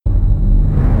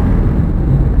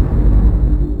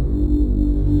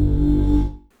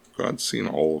God's seen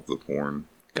all of the porn.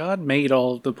 God made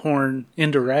all of the porn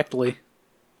indirectly.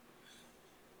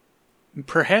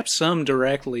 Perhaps some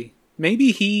directly.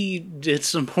 Maybe he did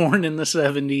some porn in the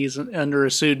 70s under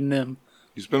a pseudonym.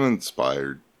 He's been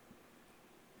inspired.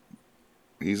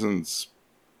 He's the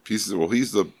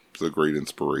great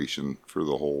inspiration for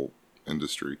the whole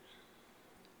industry.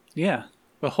 Yeah,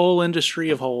 the whole industry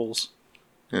of holes.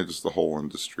 Yeah, just the whole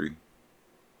industry.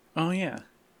 Oh, yeah.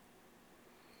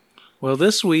 Well,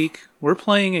 this week, we're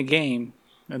playing a game,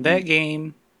 and that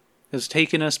game has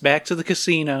taken us back to the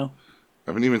casino.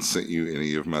 I haven't even sent you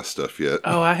any of my stuff yet.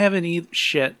 Oh, I haven't either.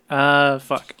 Shit.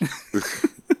 Fuck.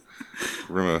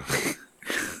 We're gonna...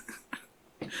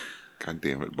 God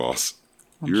damn it, boss.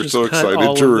 You were so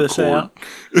excited to record.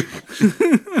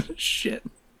 Shit.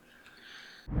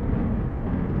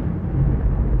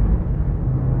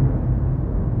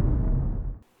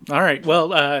 All right.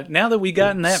 Well, now that we've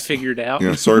gotten that figured out.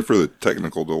 Yeah, sorry for the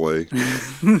technical delay.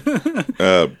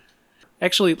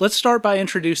 Actually, let's start by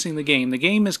introducing the game. The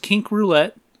game is Kink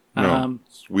Roulette.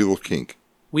 It's Wheel of Kink.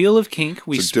 Wheel of Kink.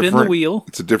 We spin the wheel.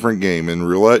 It's a different game. In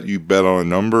Roulette, you bet on a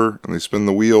number, and they spin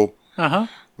the wheel. Uh-huh.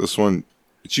 This one,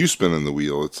 it's you spinning the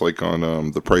wheel. It's like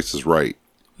on The Price is Right.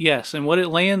 Yes, and what it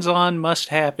lands on must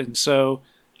happen. So,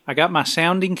 I got my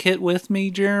sounding kit with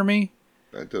me, Jeremy.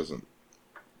 That doesn't...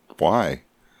 Why?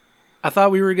 I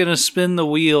thought we were going to spin the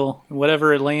wheel, and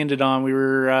whatever it landed on, we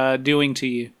were doing to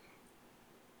you.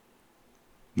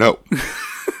 No.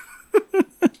 I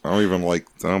don't even like...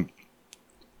 I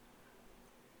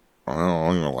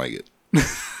don't even like it.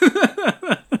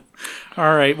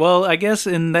 All right. Well, I guess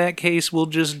in that case, we'll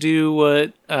just do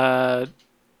what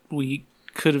we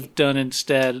could have done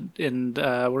instead. And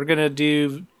we're going to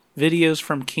do videos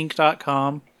from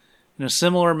kink.com in a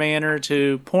similar manner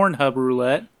to Pornhub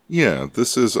Roulette. Yeah,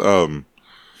 this is...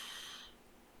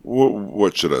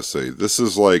 What should I say? This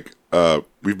is like...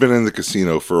 we've been in the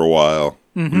casino for a while.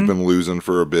 Mm-hmm. We've been losing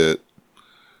for a bit.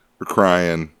 We're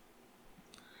crying.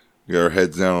 We got our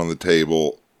heads down on the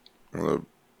table. And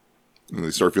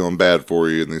they start feeling bad for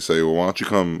you. And they say, well, why don't you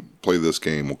come play this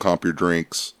game? We'll comp your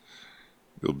drinks.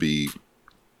 There'll be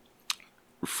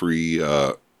free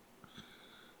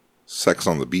sex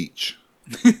on the beach.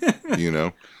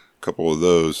 A couple of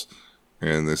those.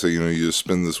 And they say, you just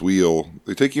spin this wheel.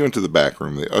 They take you into the back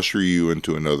room. They usher you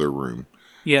into another room.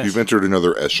 Yes. You've entered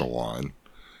another echelon.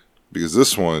 Because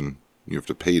this one, you have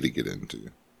to pay to get into.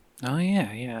 Oh,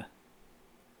 yeah.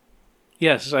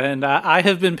 Yes, and I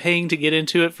have been paying to get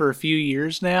into it for a few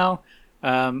years now.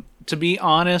 To be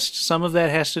honest, some of that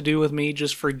has to do with me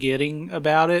just forgetting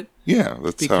about it. Yeah,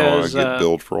 that's how I get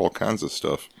billed for all kinds of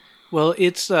stuff. Well,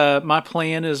 it's my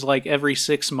plan is like every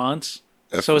 6 months.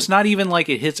 So it's not even like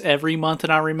it hits every month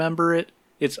and I remember it.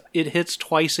 It hits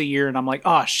twice a year and I'm like,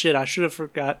 oh shit, I should have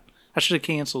forgot. I should have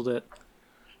canceled it.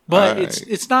 But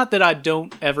it's not that I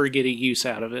don't ever get a use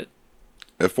out of it.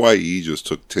 FYE just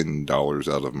took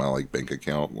 $10 out of my bank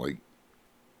account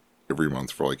every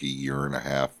month for a year and a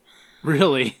half.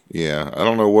 Really? Yeah, I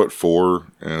don't know what for,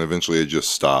 and eventually it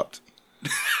just stopped.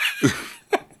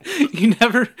 You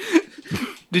never...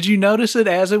 Did you notice it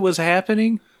as it was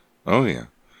happening? Oh, yeah.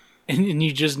 And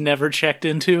you just never checked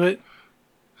into it?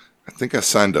 I think I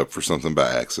signed up for something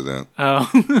by accident. Oh.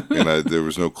 And there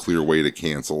was no clear way to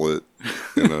cancel it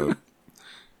in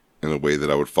a way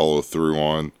that I would follow through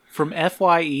on. From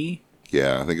FYE?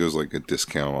 Yeah, I think it was a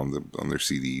discount on their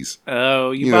CDs.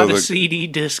 Oh, you bought a CD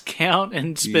discount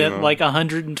and spent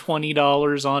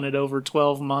 $120 on it over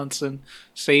 12 months and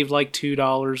saved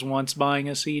 $2 once buying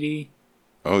a CD?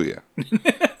 Oh, yeah.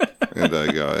 And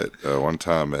I got one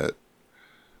time at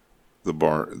the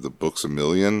Books A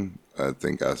Million. I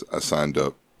think I signed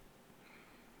up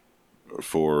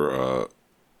for,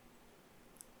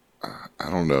 I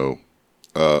don't know,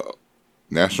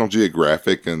 National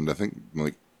Geographic and I think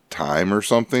Time or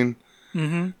something.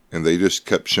 Mm-hmm. And they just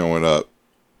kept showing up.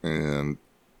 And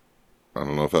I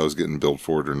don't know if I was getting billed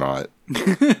for it or not.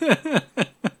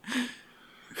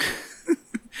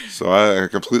 So I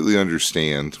completely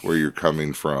understand where you're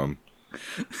coming from.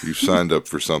 You've signed up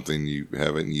for something you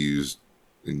haven't used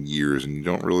in years, and you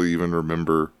don't really even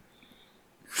remember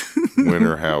when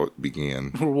or how it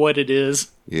began. Or what it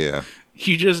is. Yeah.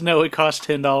 You just know it costs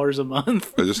 $10 a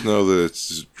month. I just know that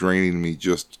it's draining me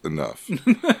just enough.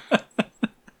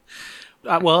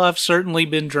 Well, I've certainly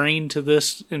been drained to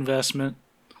this investment.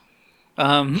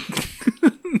 I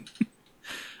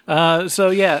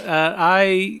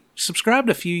subscribed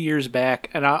a few years back,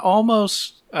 and I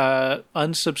almost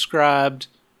unsubscribed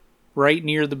right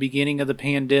near the beginning of the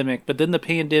pandemic. But then the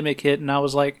pandemic hit, and I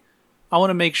was like, I want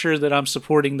to make sure that I'm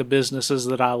supporting the businesses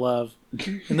that I love.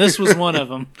 And this was one of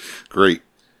them. Great.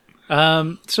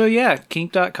 So yeah,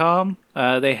 kink.com.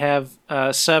 They have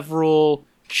several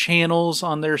channels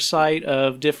on their site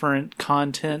of different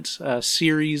content,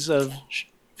 series of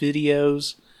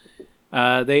videos.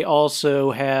 They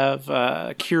also have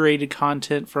curated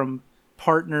content from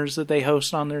partners that they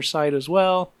host on their site as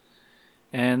well.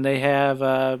 And they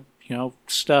have,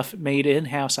 stuff made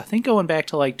in-house. I think going back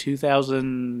to like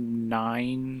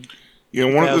 2009. Yeah,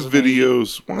 one of the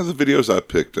videos I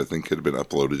picked, I think, had been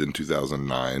uploaded in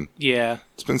 2009. Yeah.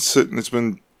 It's been sitting, it's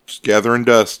been gathering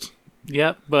dust.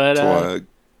 Yep, but... Until I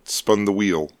spun the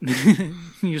wheel.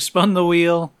 You spun the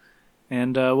wheel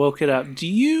and woke it up. Do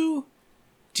you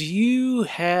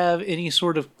have any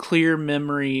sort of clear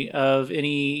memory of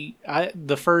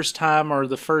the first time or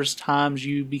the first times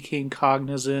you became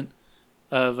cognizant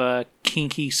of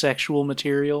kinky sexual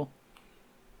material?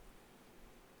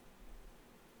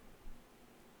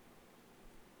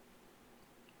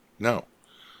 No.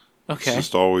 Okay. It's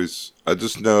just always, I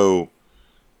just know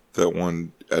that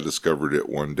I discovered it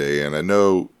one day, and I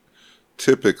know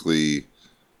typically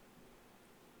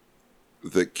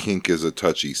that kink is a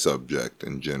touchy subject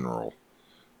in general.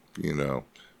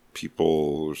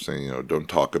 People are saying, don't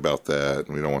talk about that,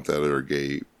 and we don't want that at our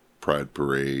gay pride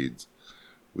parades.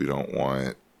 We don't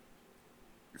want,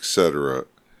 etc.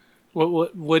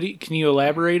 Can you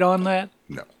elaborate on that?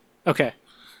 No. Okay.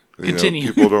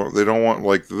 Continue. People don't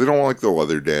want the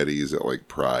leather daddies at like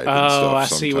Pride and stuff. Oh, I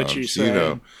see what you're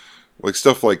saying. Like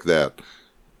stuff like that.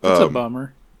 It's a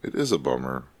bummer. It is a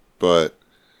bummer, but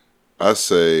I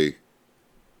say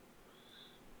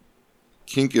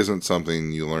kink isn't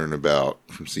something you learn about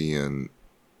from seeing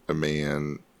a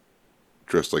man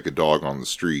dressed like a dog on the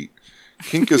street.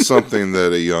 Kink is something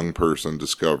that a young person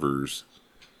discovers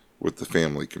with the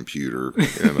family computer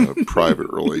in a private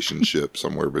relationship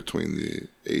somewhere between the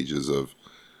ages of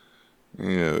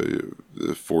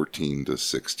 14 to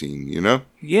 16,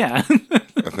 Yeah.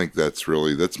 I think that's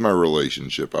my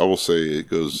relationship. I will say it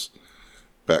goes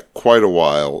back quite a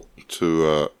while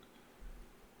to,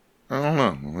 I don't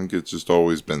know. I think it's just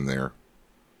always been there.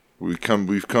 We've come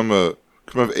of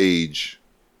age,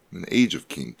 an age of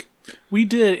kink. We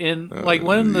did, and like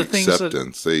one of the things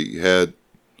acceptance they had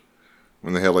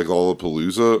when they had like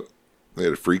Lollapalooza, they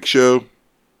had a freak show.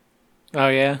 Oh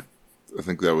yeah. I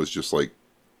think that was just like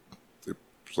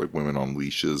women on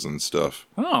leashes and stuff.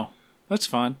 Oh, that's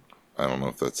fun. I don't know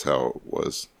if that's how it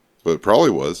was, but it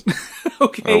probably was.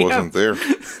 Okay, I wasn't there,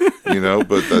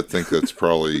 but I think that's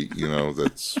probably,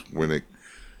 that's when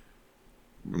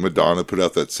Madonna put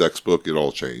out that sex book, it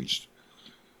all changed.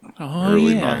 Oh,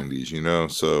 early yeah.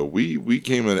 90s, so we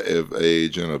came of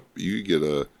age and you could get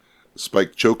a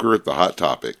spiked choker at the Hot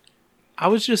Topic. I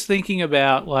was just thinking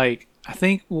about, like, I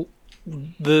think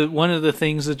one of the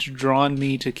things that's drawn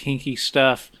me to kinky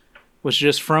stuff was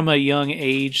just from a young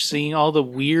age seeing all the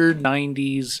weird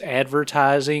 90s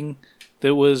advertising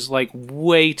that was like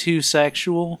way too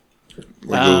sexual.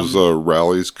 Like those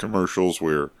Rallies commercials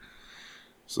where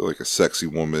like a sexy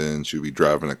woman, she would be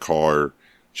driving a car,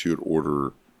 she would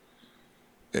order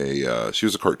she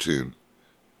was a cartoon,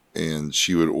 and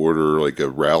she would order like a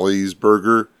Rally's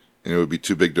burger, and it would be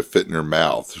too big to fit in her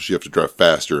mouth. So she'd have to drive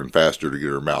faster and faster to get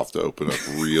her mouth to open up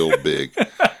real big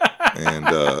and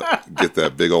get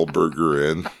that big old burger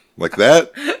in. Like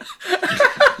that.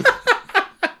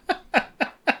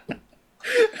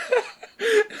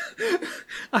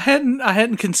 I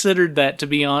hadn't considered that, to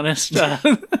be honest.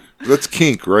 That's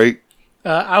kink, right?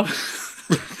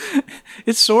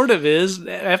 It sort of is.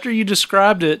 After you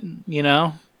described it,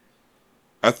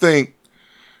 I think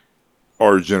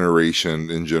our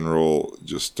generation in general,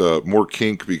 just more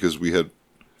kink because we had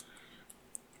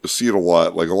see it a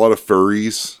lot. Like a lot of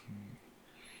furries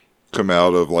come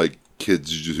out of like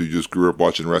kids who just grew up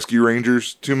watching Rescue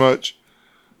Rangers too much.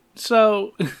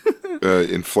 So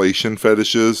inflation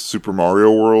fetishes, Super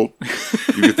Mario World.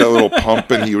 You get that little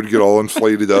pump and he would get all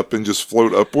inflated up and just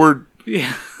float upward.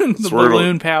 Yeah, the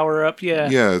balloon power up, yeah.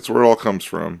 Yeah, it's where it all comes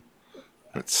from.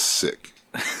 It's sick.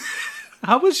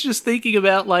 I was just thinking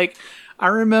about, like, I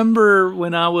remember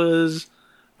when I was,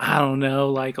 I don't know,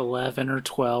 like 11 or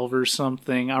 12 or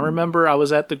something. I remember I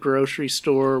was at the grocery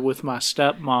store with my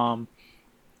stepmom,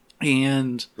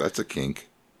 and... That's a kink.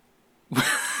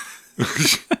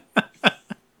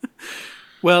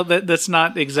 Well, that's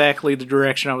not exactly the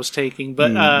direction I was taking, but...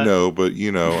 no, but,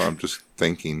 I'm just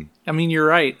thinking. I mean, you're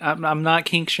right. I'm not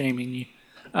kink shaming you.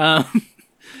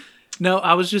 No,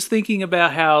 I was just thinking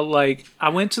about how, like, I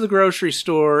went to the grocery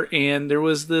store and there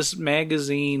was this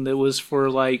magazine that was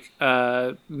for, like,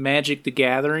 Magic the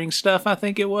Gathering stuff, I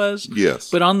think it was.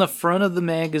 Yes. But on the front of the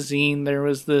magazine, there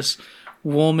was this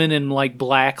woman in like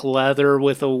black leather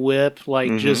with a whip,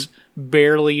 like just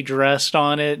barely dressed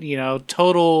on it,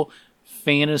 total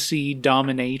fantasy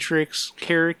dominatrix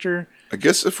character. I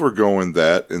guess if we're going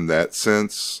that in that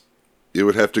sense, it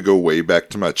would have to go way back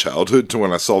to my childhood to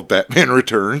when I saw Batman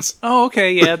Returns. Oh,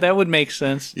 okay, yeah, that would make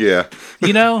sense. Yeah.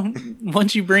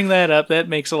 Once you bring that up, that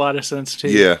makes a lot of sense too.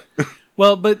 Yeah.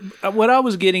 Well, but what I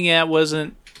was getting at was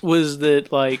that,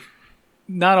 like,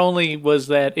 not only was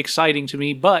that exciting to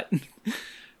me, but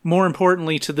more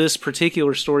importantly to this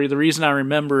particular story, the reason I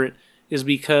remember it is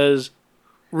because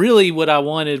really what I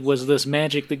wanted was this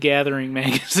Magic the Gathering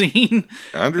magazine.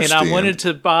 I understand. And I wanted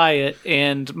to buy it,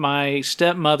 and my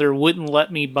stepmother wouldn't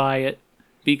let me buy it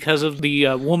because of the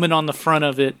woman on the front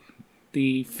of it,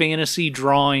 the fantasy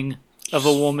drawing of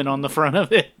a woman on the front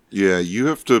of it. Yeah, you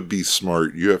have to be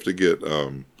smart. You have to get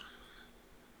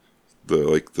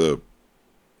the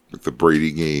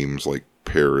Brady games, like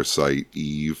Parasite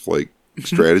Eve, like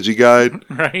strategy guide,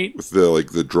 right? With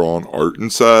the drawn art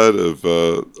inside of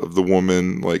the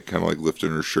woman, like kind of like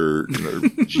lifting her shirt and her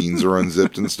jeans are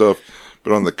unzipped and stuff.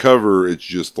 But on the cover, it's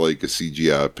just like a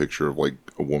CGI picture of like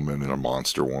a woman and a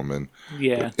monster woman.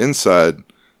 Yeah. But inside,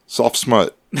 soft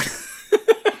smut.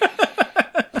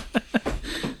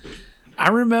 I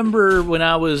remember when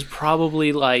I was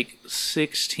probably like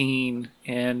 16,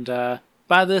 and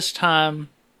by this time,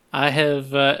 I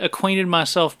have acquainted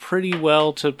myself pretty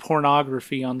well to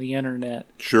pornography on the internet.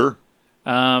 Sure.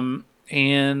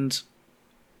 And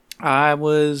I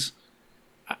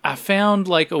found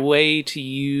like a way to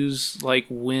use like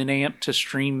Winamp to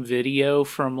stream video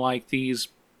from like these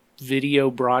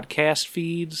video broadcast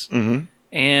feeds. Mm-hmm.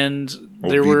 And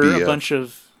there were a bunch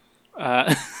of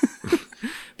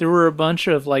there were a bunch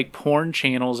of like porn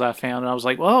channels I found, and I was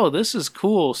like, "Whoa, this is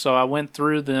cool!" So I went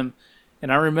through them,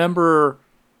 and I remember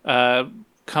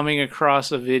coming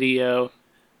across a video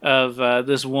of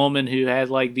this woman who had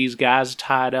like these guys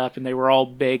tied up, and they were all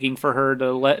begging for her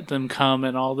to let them come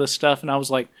and all this stuff. And I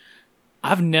was like,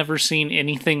 I've never seen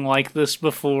anything like this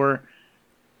before,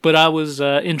 but I was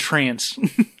entranced.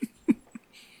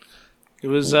 It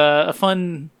was a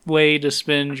fun way to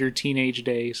spend your teenage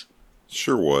days.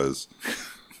 Sure was.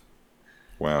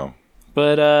 Wow.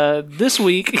 But this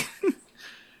week,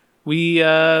 we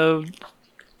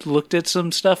looked at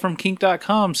some stuff from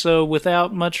Kink.com. So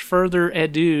without much further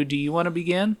ado, do you want to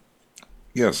begin?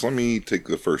 Yes, let me take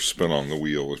the first spin on the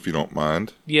wheel, if you don't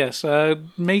mind. Yes,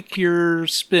 make your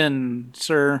spin,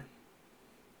 sir.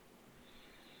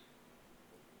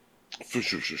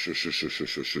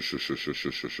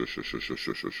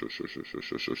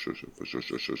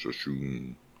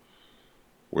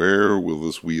 Where will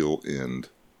this wheel end?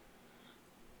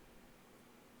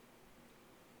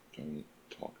 Don't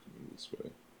talk to me this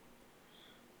way.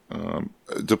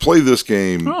 To play this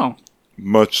game,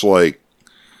 much like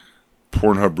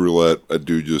Pornhub Roulette, I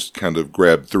do just kind of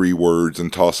grab 3 words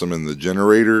and toss them in the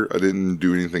generator. I didn't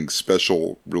do anything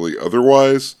special really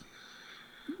otherwise.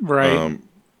 Right.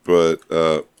 But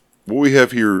what we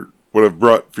have here, what I've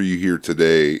brought for you here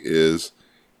today is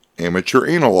Amateur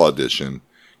Anal Audition.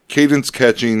 Cadence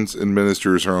Catchings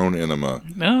administers her own enema.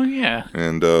 Oh, yeah.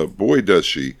 And boy, does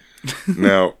she.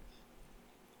 Now,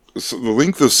 so the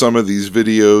length of some of these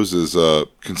videos is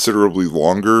considerably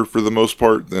longer for the most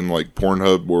part than like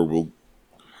Pornhub, where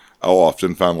I'll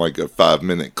often find like a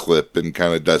 5-minute clip and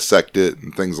kind of dissect it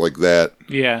and things like that.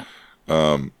 Yeah.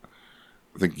 I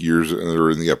think yours are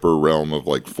in the upper realm of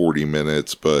like 40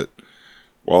 minutes, but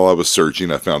while I was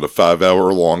searching, I found a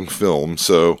 5-hour long film.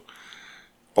 So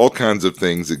all kinds of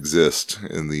things exist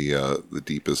in the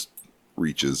deepest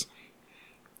reaches.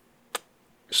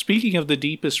 Speaking of the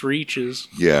deepest reaches.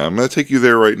 Yeah, I'm going to take you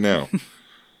there right now.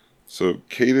 So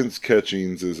Cadence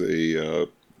Catchings is a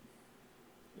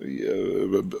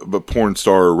porn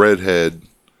star, a redhead,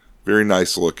 very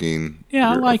nice looking.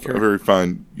 Yeah, I like her. A very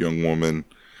fine young woman.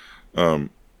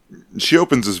 She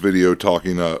opens this video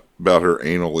talking about her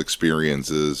anal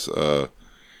experiences.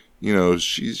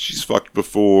 She's fucked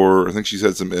before. I think she's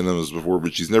had some enemas before,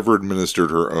 but she's never administered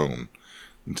her own.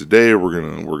 And today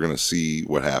we're gonna see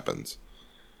what happens.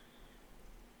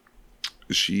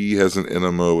 She has an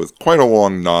enema with quite a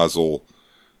long nozzle.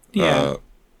 Yeah,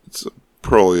 it's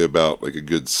probably about like a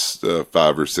good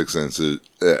 5 or 6 inches.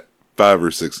 5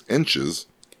 or 6 inches.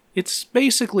 It's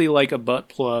basically like a butt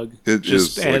plug. It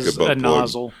just is as like a butt plug.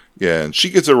 nozzle. Yeah, and she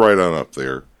gets it right on up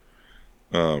there.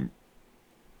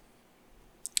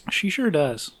 She sure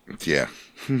does. Yeah.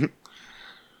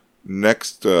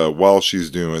 Next, while she's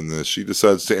doing this, she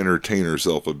decides to entertain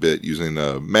herself a bit using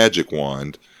a magic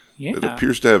wand that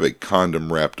appears to have a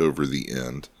condom wrapped over the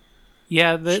end.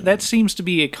 Yeah, that seems to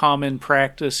be a common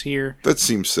practice here. That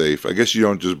seems safe. I guess you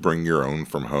don't just bring your own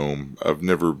from home. I've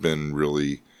never been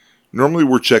really... Normally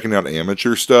we're checking out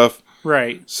amateur stuff.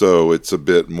 Right. So it's a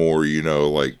bit more,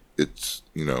 like it's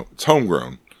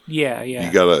homegrown. Yeah.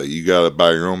 You gotta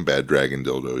buy your own Bad Dragon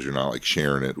dildos. You're not like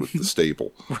sharing it with the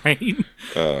staple. Right.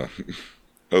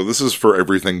 This is for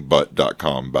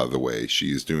everythingbut.com, by the way.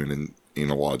 She's doing an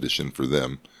anal audition for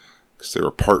them because they're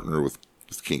a partner with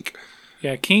Kink.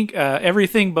 Yeah, Kink,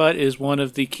 Everything But is one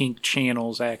of the Kink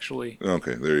channels, actually.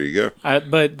 Okay, there you go.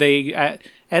 But they,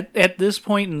 at this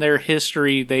point in their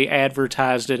history, they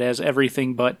advertised it as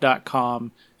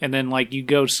everythingbut.com, and then, you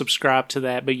go subscribe to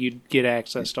that, but you get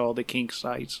access to all the Kink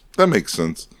sites. That makes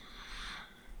sense.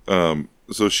 So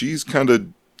she's kind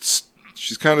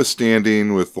of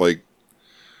standing with,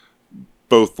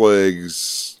 both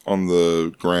legs on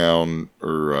the ground,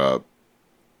 or,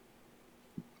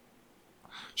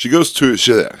 She goes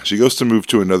to move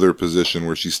to another position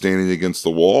where she's standing against the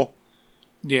wall.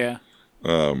 Yeah.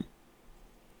 And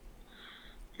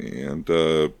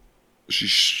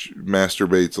she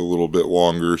masturbates a little bit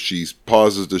longer. She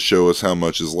pauses to show us how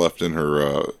much is left in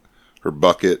her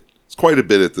bucket. It's quite a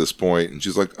bit at this point, and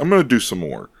she's like, "I'm going to do some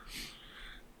more."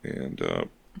 And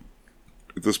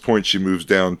at this point, she moves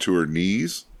down to her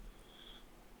knees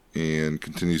and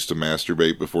continues to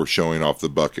masturbate before showing off the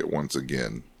bucket once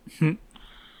again.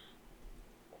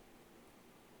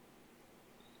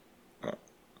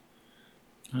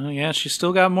 Oh, yeah, she's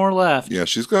still got more left. Yeah,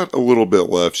 she's got a little bit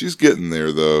left. She's getting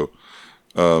there, though.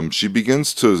 She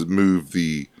begins to move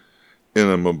the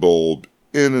enema bulb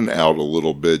in and out a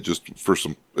little bit, just for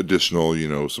some additional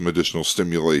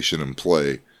stimulation and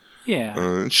play. Yeah.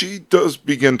 And she does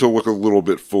begin to look a little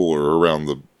bit fuller around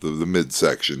the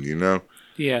midsection,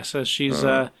 Yeah, so she's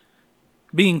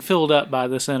being filled up by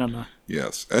this enema.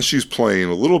 Yes. As she's playing,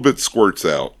 a little bit squirts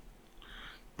out.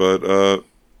 But,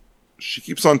 she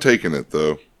keeps on taking it,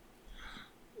 though.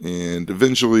 And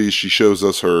eventually she shows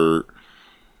us her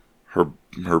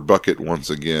bucket once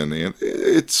again, and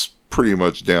it's pretty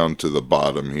much down to the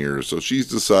bottom here. So she's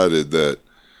decided that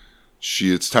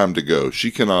it's time to go.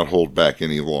 She cannot hold back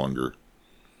any longer.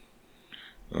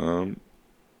 And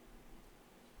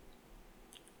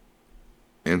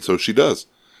so she does.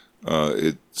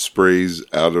 It sprays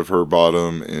out of her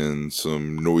bottom in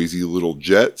some noisy little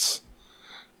jets.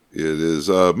 It is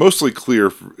mostly clear.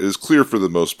 It is clear for the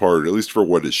most part, at least for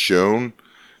what is shown.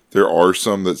 There are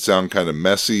some that sound kind of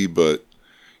messy, but,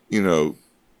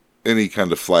 any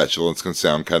kind of flatulence can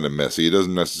sound kind of messy. It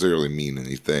doesn't necessarily mean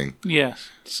anything. Yes.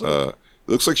 It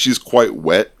looks like she's quite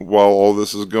wet while all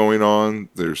this is going on.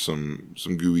 There's some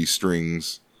gooey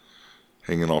strings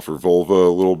hanging off her vulva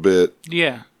a little bit.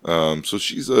 Yeah. So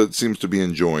she's seems to be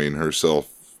enjoying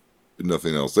herself, if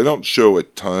nothing else. They don't show a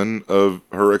ton of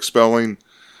her expelling,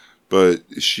 but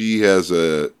she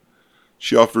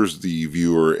offers the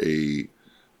viewer a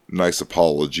nice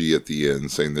apology at the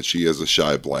end, saying that she has a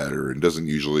shy bladder and doesn't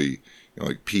usually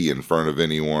pee in front of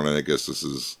anyone. And I guess this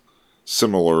is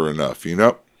similar enough,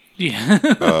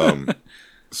 Yeah.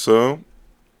 So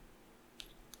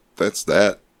that's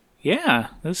that. Yeah,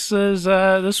 this was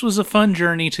a fun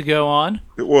journey to go on.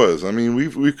 It was. I mean,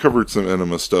 we've covered some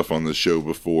enema stuff on this show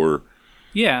before.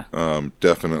 Yeah.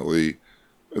 Definitely.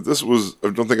 I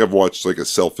don't think I've watched a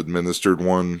self-administered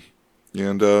one,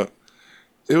 and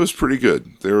it was pretty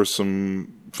good. There was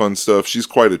some fun stuff. She's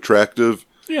quite attractive.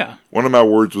 Yeah. One of my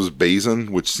words was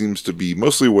Bazin, which seems to be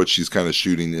mostly what she's kind of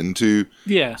shooting into.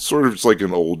 Yeah. Sort of, it's like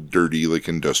an old, dirty,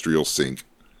 industrial sink.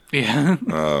 Yeah.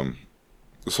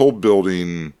 This whole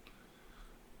building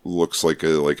looks like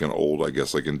an old, I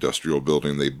guess, industrial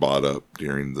building they bought up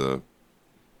during the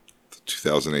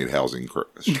 2008 housing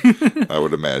crash. I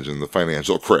would imagine the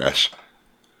financial crash.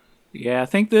 Yeah, I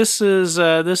think this is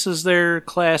their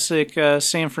classic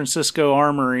San Francisco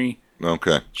Armory.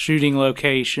 Okay. Shooting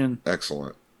location.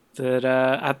 Excellent. That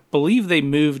I believe they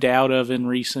moved out of in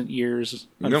recent years,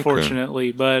 unfortunately.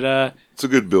 Okay. But it's a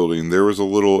good building. There was a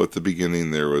little at the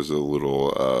beginning. There was a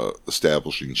little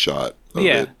establishing shot of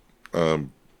it.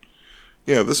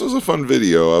 Yeah, this was a fun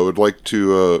video. I would like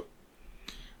to.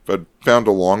 If I'd found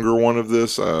a longer one of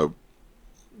this, I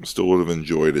still would have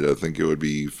enjoyed it. I think it would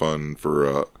be fun for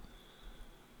if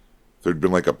there'd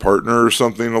been a partner or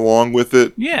something along with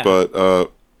it. Yeah.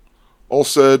 But all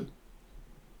said,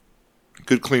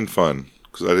 good clean fun,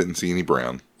 because I didn't see any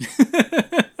brown.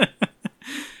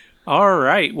 All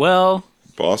right, well,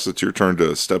 boss, it's your turn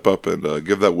to step up and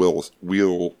give that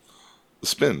wheel a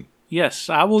spin. Yes,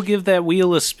 I will give that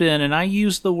wheel a spin, and I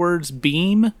use the words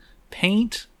beam,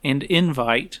 paint, and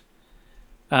invite.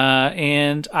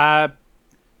 And I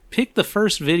picked the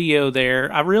first video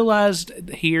there, I realized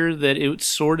here that it's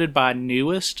sorted by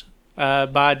newest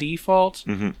by default.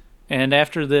 Mm-hmm. And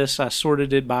after this, I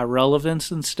sorted it by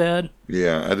relevance instead.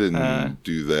 Yeah, I didn't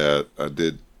do that.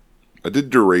 I did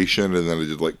duration, and then I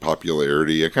did like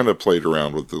popularity. I kind of played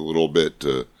around with it a little bit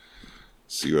to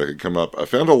see what I could come up. I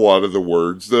found a lot of the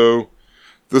words, though.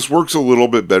 This works a little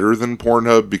bit better than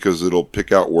Pornhub because it'll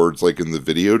pick out words like in the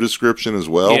video description as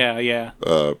well. Yeah.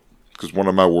 Because one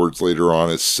of my words later on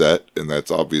is set, and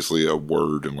that's obviously a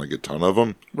word and like a ton of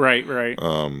them. Right.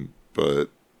 But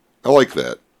I like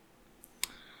that.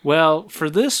 Well, for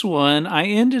this one, I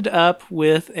ended up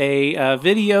with a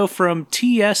video from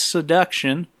TS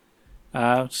Seduction.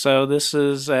 So this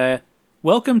is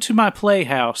Welcome to My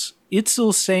Playhouse,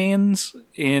 Itzel Sands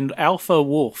and Alpha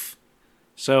Wolf.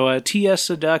 So TS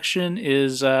Seduction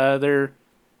is their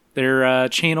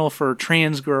channel for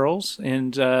trans girls,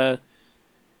 and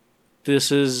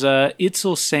this is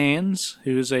Itzel Sands,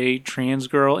 who's a trans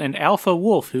girl, and Alpha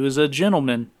Wolf, who is a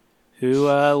gentleman who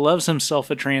loves himself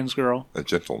a trans girl. A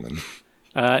gentleman.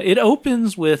 It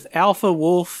opens with Alpha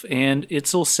Wolf and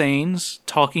Itzel Sands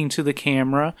talking to the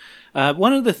camera.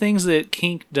 One of the things that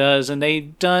Kink does, and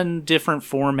they've done different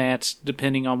formats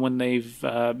depending on when they've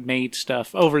made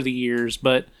stuff over the years,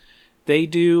 but they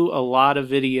do a lot of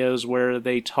videos where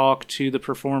they talk to the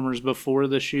performers before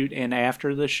the shoot and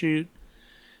after the shoot.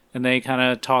 And they kind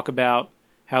of talk about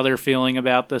how they're feeling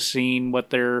about the scene, what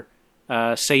their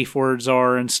safe words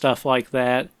are and stuff like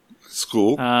that. That's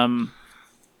cool.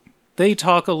 They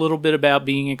talk a little bit about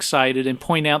being excited and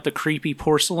point out the creepy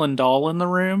porcelain doll in the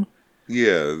room.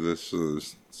 Yeah, this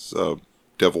is a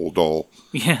devil doll.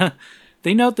 Yeah.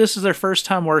 They note this is their first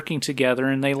time working together,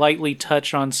 and they lightly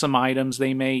touch on some items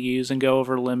they may use and go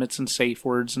over limits and safe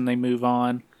words, and they move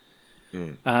on.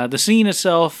 The scene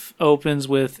itself opens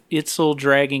with Itzel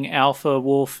dragging Alpha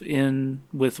Wolf in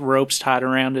with ropes tied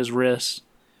around his wrists.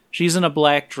 She's in a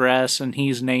black dress, and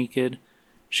he's naked.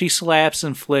 She slaps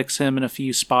and flicks him in a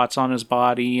few spots on his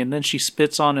body, and then she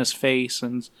spits on his face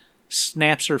and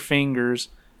snaps her fingers.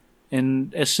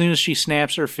 And as soon as she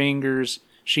snaps her fingers,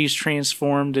 she's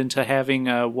transformed into having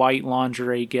a white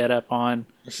lingerie getup on,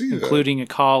 including a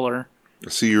collar.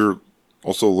 I see you're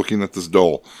also looking at this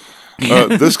doll.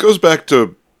 This goes back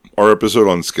to our episode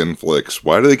on skin flicks.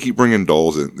 Why do they keep bringing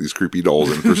dolls in, these creepy dolls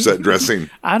in for set dressing?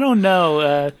 I don't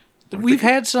know. We've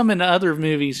had some in other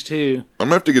movies, too. I'm going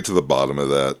to have to get to the bottom of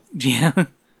that. Yeah.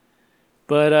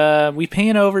 But we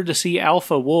pan over to see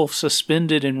Alpha Wolf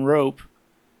suspended in rope.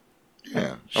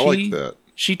 Yeah, I like that.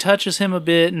 She touches him a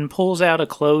bit and pulls out a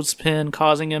clothespin,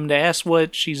 causing him to ask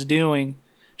what she's doing.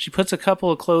 She puts a couple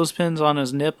of clothespins on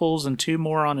his nipples and 2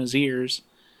 more on his ears.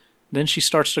 Then she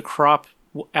starts to crop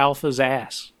Alpha's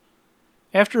ass.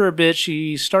 After a bit,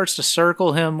 she starts to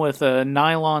circle him with a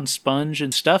nylon sponge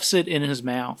and stuffs it in his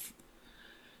mouth.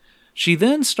 She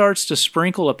then starts to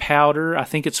sprinkle a powder, I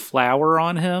think it's flour,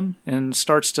 on him, and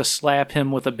starts to slap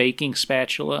him with a baking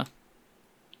spatula.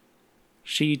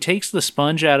 She takes the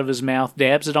sponge out of his mouth,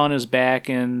 dabs it on his back,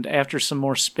 and after some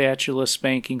more spatula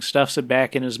spanking, stuffs it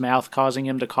back in his mouth, causing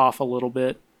him to cough a little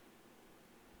bit.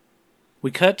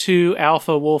 We cut to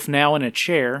Alpha Wolf now in a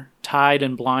chair, tied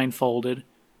and blindfolded.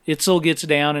 Itzel gets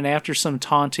down and after some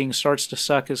taunting starts to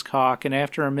suck his cock, and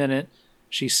after a minute,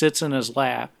 she sits in his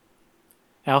lap.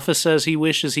 Alpha says he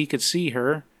wishes he could see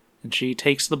her, and she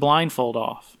takes the blindfold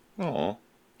off. Aww.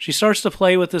 She starts to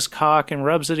play with his cock and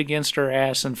rubs it against her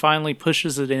ass and finally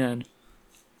pushes it in.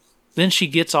 Then she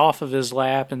gets off of his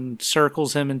lap and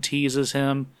circles him and teases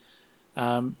him,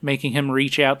 making him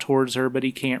reach out towards her, but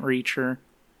he can't reach her.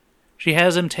 She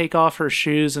has him take off her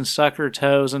shoes and suck her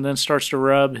toes and then starts to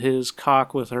rub his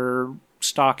cock with her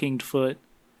stockinged foot.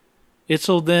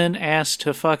 Itzel then asks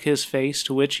to fuck his face,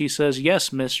 to which he says,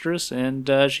 "Yes, mistress," and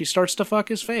she starts to fuck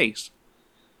his face.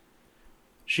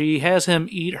 She has him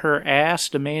eat her ass,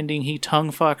 demanding he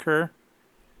tongue fuck her.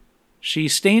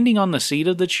 She's standing on the seat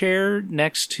of the chair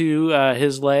next to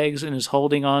his legs and is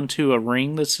holding on to a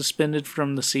ring that's suspended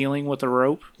from the ceiling with a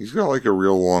rope. He's got like a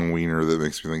real long wiener that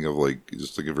makes me think of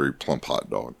just like a very plump hot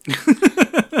dog.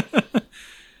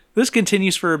 This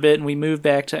continues for a bit and we move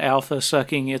back to Alpha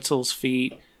sucking Itzel's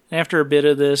feet. After a bit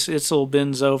of this, Itzel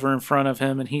bends over in front of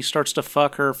him and he starts to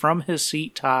fuck her from his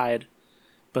seat tied.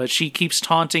 But she keeps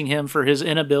taunting him for his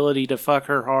inability to fuck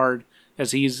her hard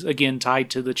as he's again tied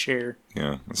to the chair.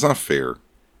 Yeah, it's not fair.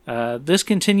 This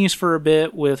continues for a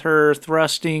bit with her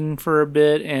thrusting for a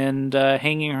bit and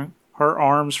hanging her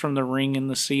arms from the ring in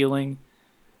the ceiling.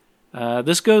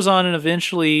 This goes on and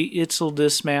eventually Itzel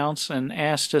dismounts and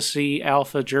asks to see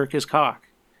Alpha jerk his cock.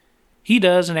 He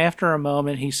does, and after a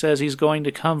moment he says he's going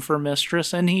to come for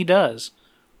Mistress, and he does.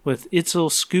 with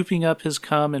Itzel scooping up his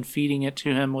cum and feeding it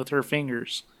to him with her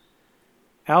fingers.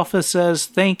 Alpha says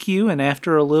thank you, and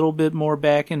after a little bit more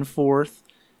back and forth,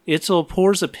 Itzel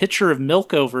pours a pitcher of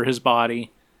milk over his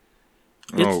body.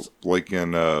 Like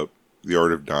in The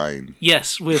Art of Dying.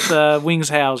 Yes, with Wings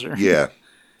Hauser. Yeah.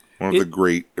 One of the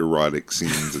great erotic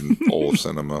scenes in all of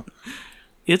cinema.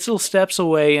 Itzel steps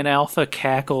away and Alpha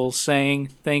cackles, saying,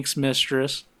 "Thanks,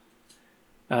 mistress."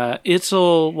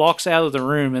 Itzel walks out of the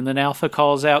room and then Alpha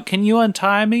calls out, "Can you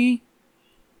untie me?"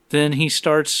 Then he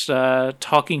starts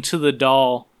talking to the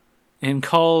doll and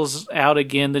calls out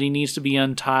again that he needs to be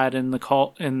untied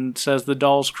and says the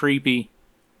doll's creepy.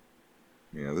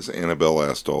 Yeah, this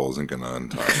Annabelle-ass doll isn't going to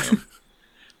untie him.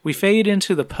 We fade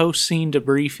into the post-scene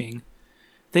debriefing.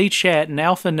 They chat, and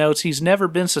Alpha notes he's never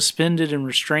been suspended and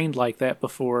restrained like that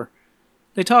before.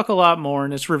 They talk a lot more,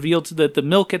 and it's revealed that the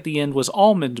milk at the end was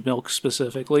almond milk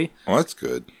specifically. Oh, that's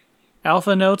good.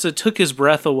 Alpha notes it took his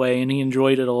breath away, and he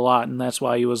enjoyed it a lot, and that's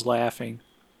why he was laughing.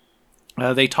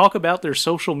 They talk about their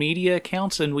social media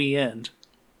accounts, and we end.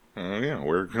 Oh, yeah.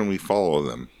 Where can we follow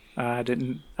them? I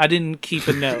didn't keep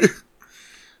a note.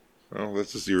 Well,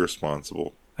 that's just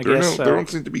irresponsible. I guess so. There don't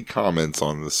seem to be comments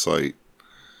on the site.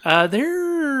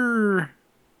 There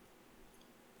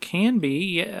can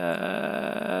be.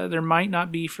 There might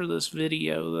not be for this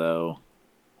video, though.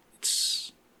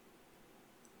 It's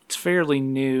fairly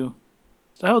new.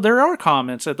 Oh, there are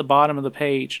comments at the bottom of the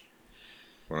page.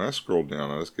 When I scroll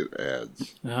down, I just get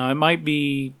ads. It might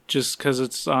be just because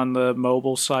it's on the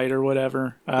mobile site or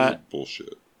whatever. This is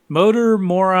bullshit. Motor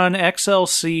Moron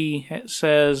XLC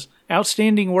says,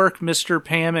 "Outstanding work, Mr.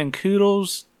 Pam, and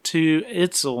kudos to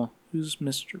Itzel." Who's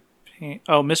Mr. Pam?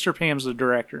 Oh, Mr. Pam's the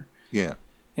director. Yeah.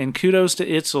 And kudos to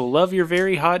Itzel. Love your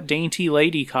very hot, dainty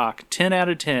lady cock. 10 out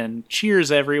of 10.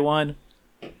 Cheers, everyone.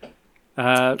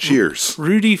 Cheers.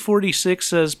 Rudy46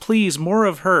 says, "Please, more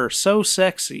of her. So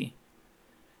sexy."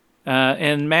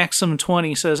 And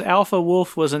Maxim20 says, "Alpha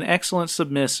Wolf was an excellent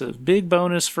submissive. Big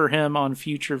bonus for him on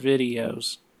future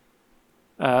videos."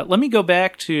 Let me go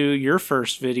back to your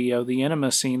first video, the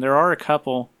enema scene. There are a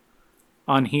couple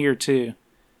on here, too.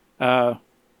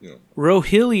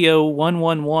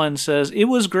 Rohilio111 says, "It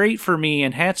was great for me,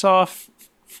 and hats off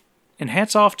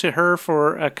to her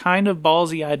for a kind of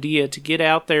ballsy idea to get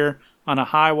out there on a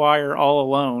high wire all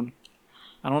alone."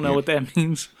 I don't know what that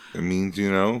means. It means,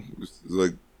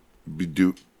 like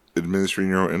administering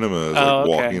your own enema is like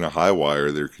walking a high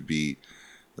wire. There could be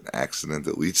an accident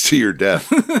that leads to your death.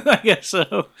 I guess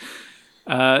so.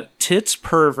 Tits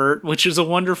Pervert, which is a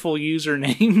wonderful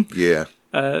username. Yeah.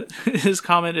 His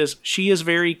comment is, "She is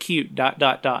very cute, ... Yeah.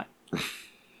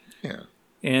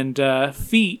 And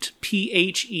Feet,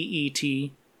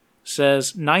 Pheet,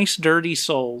 says, "Nice dirty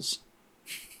souls."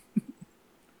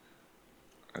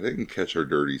 I didn't catch her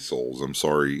dirty souls. I'm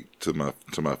sorry to my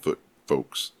foot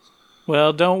folks.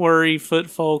 Well, don't worry, foot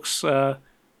folks. I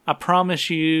promise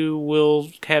you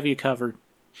we'll have you covered.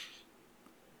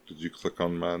 Did you click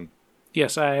on mine?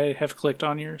 Yes, I have clicked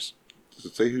on yours. Does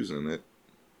it say who's in it?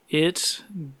 Yes.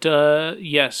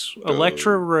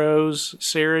 Electra Rose,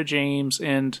 Sarah James,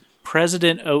 and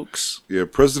President Oaks. Yeah,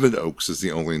 President Oaks is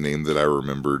the only name that I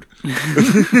remembered.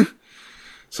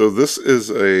 So this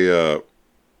is a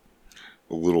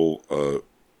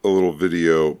little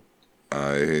video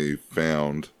I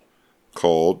found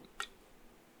called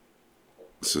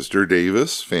 "Sister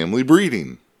Davis Family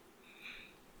Breeding."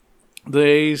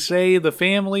 They say the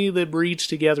family that breeds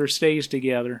together stays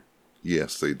together.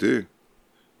 Yes, they do.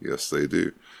 Yes, they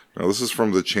do. Now, this is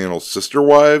from the channel Sister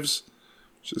Wives,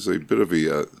 which is a bit of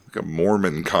a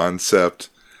Mormon concept.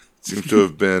 It seems to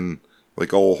have been,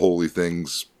 like all holy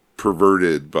things,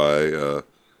 perverted by the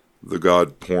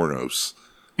god Pornos.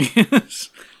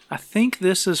 Yes. I think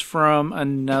this is from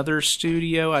another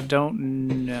studio. I don't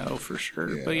know for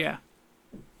sure. But yeah.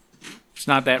 It's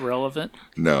not that relevant.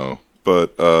 No.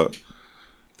 But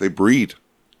they breed.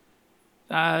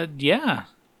 Yeah.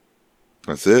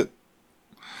 That's it.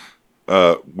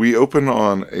 We open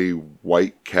on a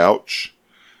white couch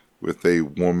with a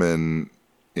woman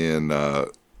in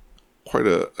quite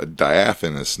a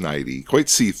diaphanous nightie, quite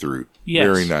see-through. Yes.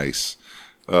 Very nice.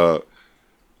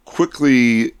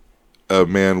 Quickly, a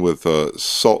man with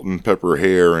salt and pepper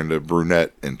hair and a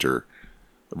brunette enter.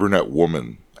 A brunette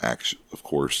woman, actually, of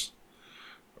course.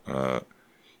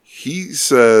 He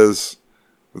says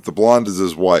that the blonde is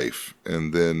his wife,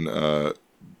 and then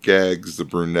gags the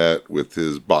brunette with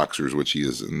his boxers, which he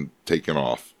has taken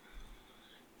off.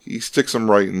 He sticks them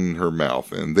right in her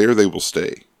mouth, and there they will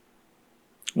stay.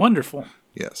 Wonderful.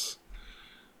 Yes.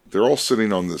 They're all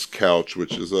sitting on this couch,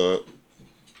 which is a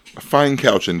fine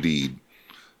couch indeed.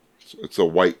 It's a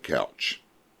white couch.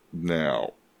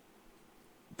 Now,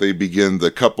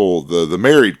 the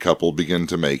married couple begin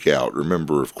to make out.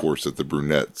 Remember, of course, that the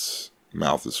brunette's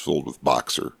mouth is filled with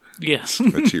boxer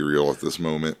material at this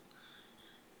moment.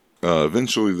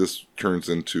 Eventually, this turns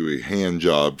into a hand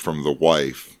job from the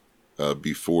wife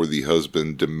before the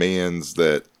husband demands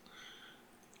that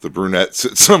the brunette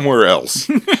sit somewhere else.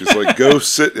 She's like, go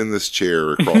sit in this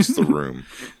chair across the room.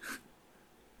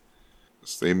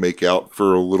 So they make out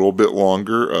for a little bit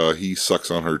longer. He sucks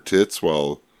on her tits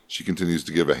while she continues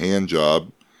to give a hand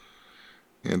job.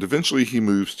 And eventually he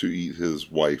moves to eat his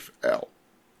wife out.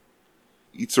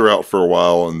 Eats her out for a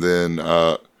while and then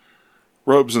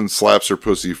rubs and slaps her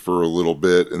pussy for a little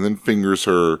bit and then fingers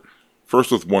her,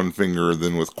 first with one finger and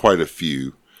then with quite a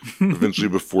few. Eventually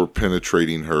before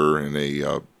penetrating her in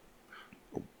a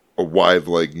wide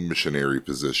leg missionary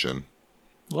position.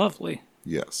 Lovely.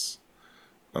 Yes.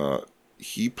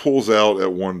 He pulls out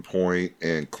at one point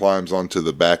and climbs onto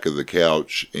the back of the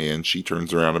couch, and she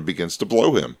turns around and begins to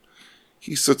blow him.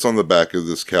 He sits on the back of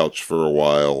this couch for a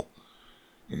while,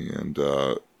 and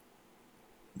the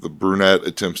brunette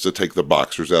attempts to take the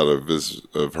boxers out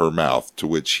of her mouth, to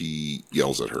which he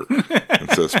yells at her and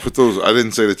says, "Put those. I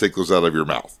didn't say to take those out of your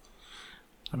mouth."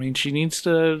 I mean, she needs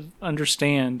to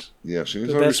understand. Yeah, she needs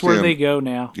to understand. That's where they go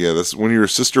now. Yeah, that's when you're a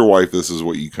sister wife. This is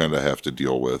what you kind of have to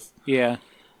deal with. Yeah.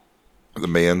 The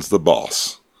man's the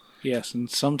boss. Yes, and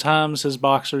sometimes his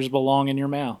boxers belong in your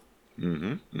mouth.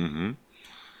 Mm-hmm. Mm-hmm.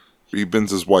 He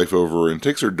bends his wife over and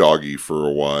takes her doggy for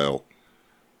a while.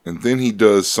 And then he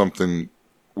does something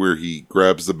where he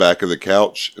grabs the back of the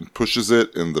couch and pushes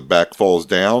it, and the back falls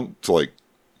down to like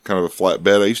kind of a flat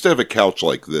bed. I used to have a couch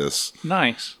like this.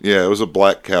 Nice. Yeah, it was a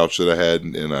black couch that I had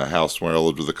in a house where I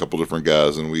lived with a couple different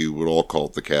guys, and we would all call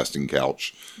it the casting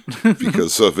couch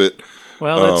because of it.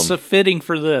 Well, that's fitting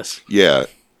for this. Yeah.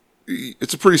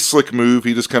 It's a pretty slick move.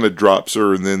 He just kind of drops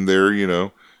her, and then they're,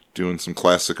 doing some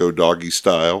classico doggy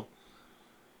style.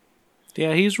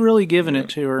 Yeah, he's really giving it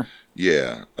to her.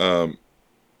 Yeah.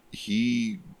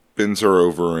 He bends her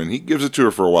over, and he gives it to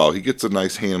her for a while. He gets a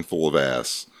nice handful of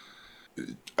ass.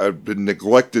 I've been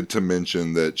neglected to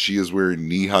mention that she is wearing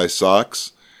knee-high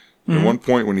socks. Mm-hmm. At one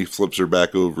point, when he flips her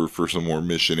back over for some more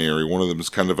missionary, one of them is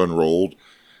kind of unrolled.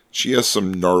 She has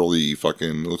some gnarly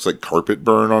fucking, looks like carpet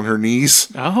burn on her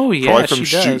knees. Oh, yeah, probably from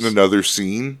shooting another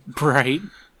scene. Right.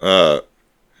 But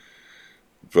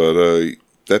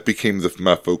that became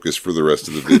my focus for the rest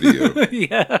of the video.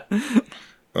 Yeah.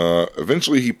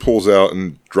 Eventually he pulls out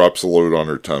and drops a load on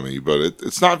her tummy, but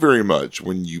it's not very much.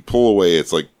 When you pull away,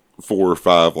 it's like 4 or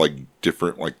 5 like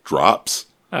different like drops.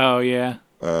 Oh, yeah.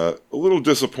 A little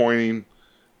disappointing,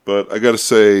 but I gotta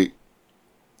say,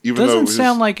 even doesn't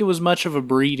sound like it was much of a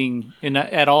breeding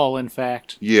at all, in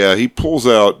fact. Yeah, he pulls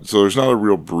out, so there's not a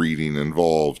real breeding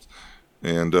involved.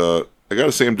 And I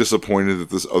gotta say I'm disappointed that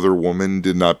this other woman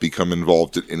did not become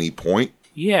involved at any point.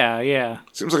 Yeah.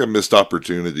 Seems like a missed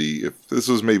opportunity. If this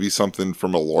was maybe something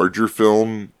from a larger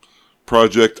film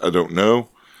project, I don't know.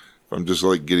 If I'm just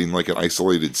like getting like an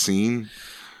isolated scene.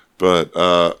 But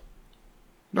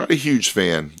not a huge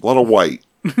fan. A lot of white.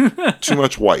 Too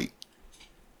much white.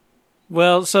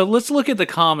 Well, so let's look at the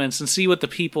comments and see what the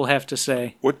people have to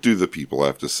say. What do the people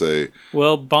have to say?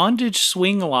 Well, Bondage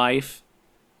Swing Life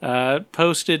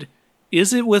posted,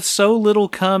 "Is it with so little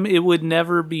cum it would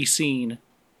never be seen?"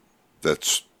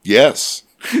 That's, yes.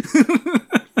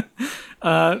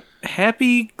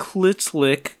 Happy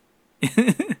Klitzlick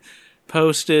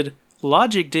posted,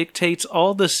 "Logic dictates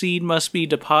all the seed must be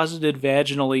deposited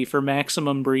vaginally for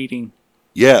maximum breeding."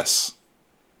 Yes.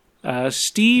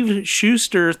 Steve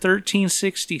Schuster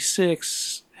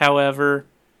 1366, however,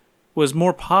 was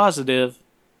more positive,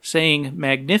 saying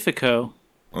Magnifico.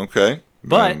 Okay.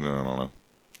 But I don't know.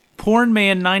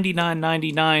 Pornman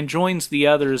 9999 joins the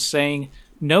others, saying,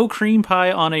 "No cream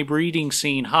pie on a breeding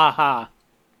scene, ha ha."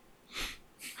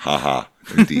 Ha ha,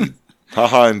 indeed. Ha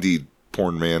ha, indeed,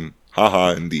 Pornman. Ha ha,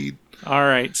 indeed. All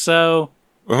right, so...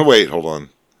 Oh, wait, hold on.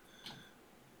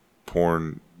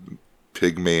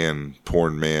 Pigman,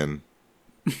 Pornman,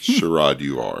 charade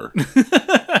you are.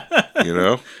 You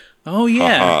know? Oh,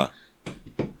 yeah.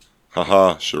 Ha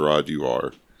ha, charade you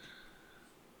are.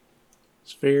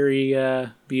 It's very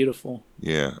beautiful.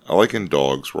 Yeah, I like in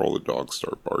dogs where all the dogs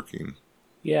start barking.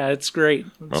 Yeah, it's great.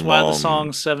 That's why the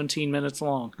song's 17 minutes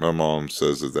long. My mom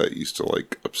says that used to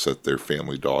like upset their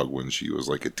family dog when she was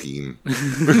like a teen.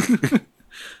 And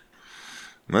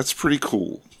that's pretty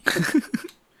cool.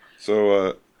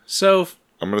 So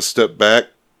I'm going to step back.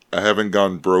 I haven't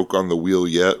gone broke on the wheel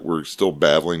yet. We're still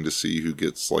battling to see who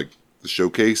gets like the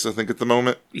showcase, I think, at the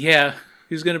moment. Yeah,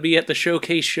 who's going to be at the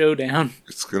showcase showdown?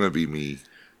 It's going to be me.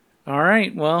 All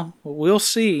right, well, we'll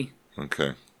see.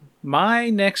 Okay. My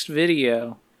next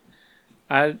video,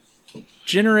 I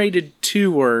generated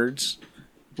 2 words,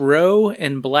 row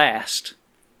and blast.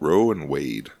 Roe and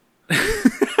Wade.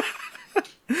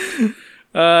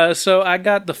 So I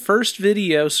got the first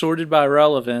video sorted by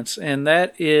relevance, and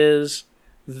that is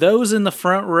those in the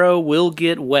front row will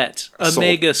get wet. A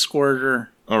mega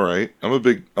squirter. All right. I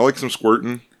like some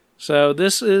squirting. So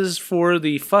this is for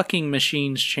the Fucking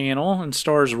Machines channel and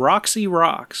stars Roxy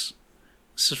Rocks.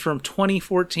 This is from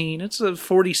 2014. It's a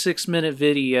 46-minute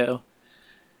video.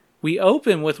 We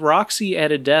open with Roxy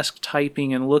at a desk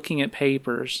typing and looking at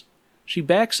papers. She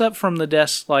backs up from the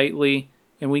desk slightly,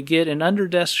 and we get an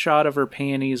under-desk shot of her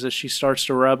panties as she starts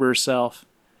to rub herself.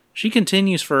 She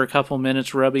continues for a couple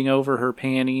minutes rubbing over her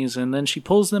panties, and then she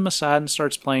pulls them aside and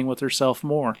starts playing with herself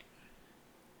more.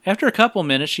 After a couple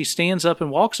minutes, she stands up and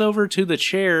walks over to the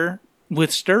chair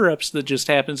with stirrups that just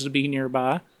happens to be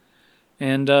nearby,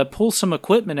 and pulls some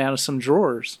equipment out of some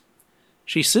drawers.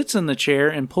 She sits in the chair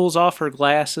and pulls off her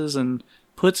glasses and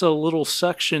puts a little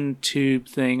suction tube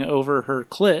thing over her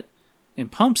clit,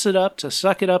 and pumps it up to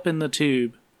suck it up in the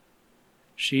tube.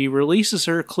 She releases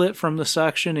her clit from the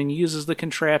suction and uses the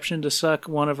contraption to suck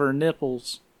one of her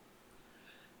nipples.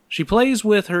 She plays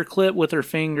with her clit with her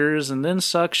fingers and then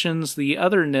suctions the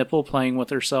other nipple, playing with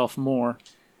herself more.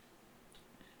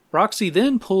 Roxy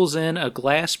then pulls in a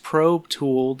glass probe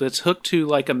tool that's hooked to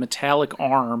like a metallic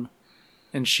arm,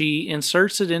 and she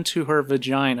inserts it into her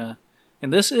vagina.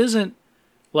 And this isn't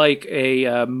like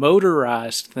a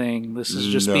motorized thing. This is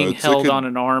just being held on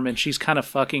an arm, and she's kind of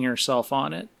fucking herself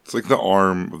on it. It's like the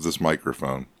arm of this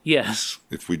microphone. Yes.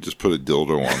 If we just put a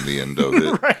dildo on the end of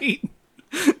it. Right.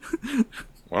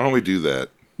 Why don't we do that?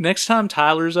 Next time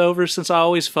Tyler's over, since I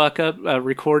always fuck up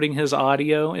recording his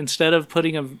audio, instead of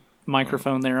putting a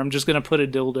microphone there, I'm just going to put a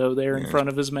dildo there in front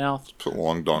of his mouth. Put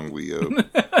Long Dong Leo.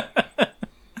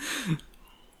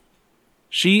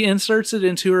 She inserts it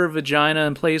into her vagina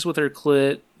and plays with her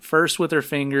clit, first with her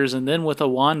fingers and then with a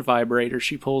wand vibrator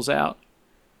she pulls out.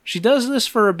 She does this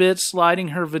for a bit, sliding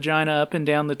her vagina up and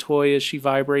down the toy as she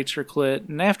vibrates her clit,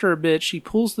 and after a bit she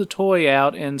pulls the toy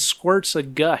out and squirts a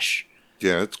gush.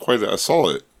 Yeah, it's I saw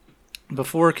it.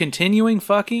 Before continuing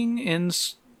fucking and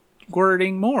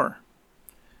squirting more.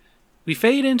 We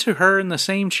fade into her in the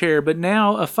same chair, but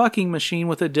now a fucking machine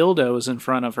with a dildo is in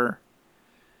front of her.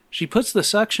 She puts the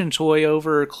suction toy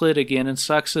over her clit again and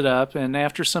sucks it up, and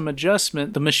after some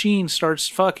adjustment, the machine starts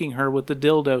fucking her with the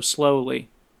dildo slowly.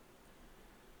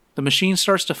 The machine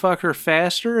starts to fuck her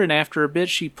faster, and after a bit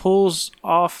she pulls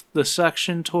off the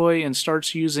suction toy and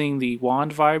starts using the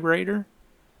wand vibrator.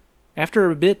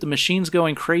 After a bit, the machine's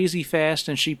going crazy fast,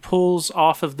 and she pulls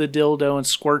off of the dildo and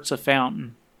squirts a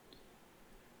fountain.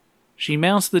 She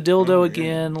mounts the dildo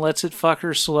again, lets it fuck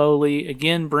her slowly,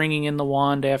 again bringing in the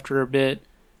wand after a bit,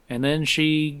 and then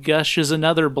she gushes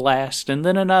another blast, and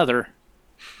then another.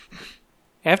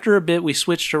 After a bit, we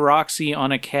switch to Roxy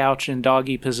on a couch in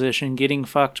doggy position, getting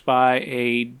fucked by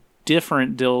a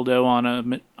different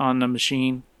dildo on the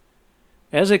machine.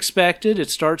 As expected, it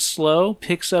starts slow,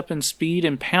 picks up in speed,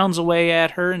 and pounds away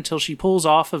at her until she pulls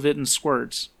off of it and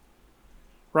squirts.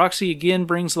 Roxy again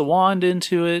brings the wand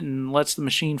into it and lets the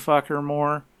machine fuck her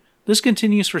more. This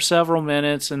continues for several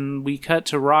minutes, and we cut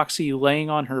to Roxy laying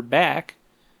on her back,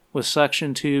 with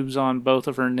suction tubes on both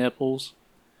of her nipples.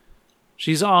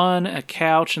 She's on a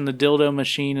couch and the dildo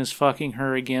machine is fucking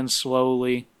her again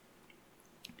slowly.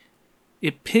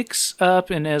 It picks up,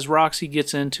 and as Roxy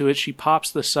gets into it, she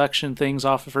pops the suction things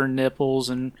off of her nipples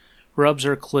and rubs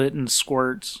her clit and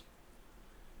squirts.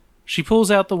 She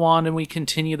pulls out the wand and we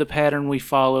continue the pattern we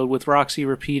followed, with Roxy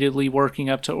repeatedly working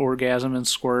up to orgasm and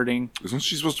squirting. Isn't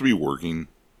she supposed to be working?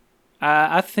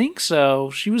 I think so.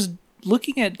 She was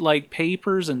looking at like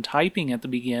papers and typing at the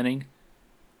beginning.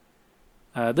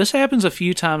 This happens a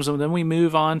few times, and then we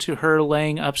move on to her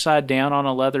laying upside down on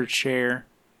a leather chair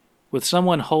with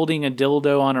someone holding a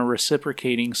dildo on a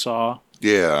reciprocating saw.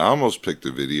 Yeah, I almost picked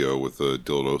a video with a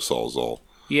dildo sawzall.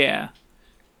 Yeah.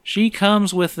 She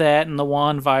comes with that and the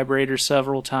wand vibrator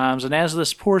several times, and as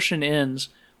this portion ends,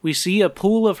 we see a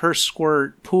pool of her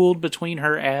squirt pooled between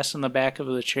her ass and the back of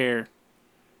the chair.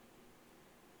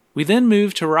 We then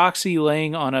move to Roxy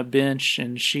laying on a bench,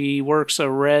 and she works a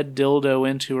red dildo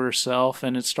into herself,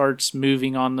 and it starts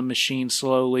moving on the machine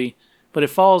slowly, but it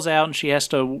falls out and she has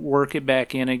to work it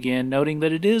back in again, noting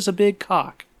that it is a big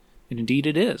cock. And indeed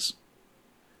it is.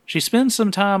 She spends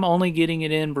some time only getting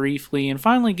it in briefly, and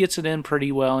finally gets it in pretty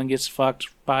well and gets fucked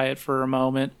by it for a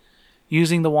moment,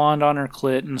 using the wand on her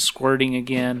clit and squirting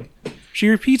again. She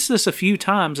repeats this a few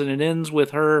times, and it ends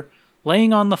with her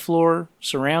laying on the floor,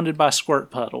 surrounded by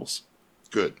squirt puddles.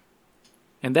 Good.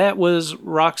 And that was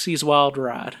Roxy's Wild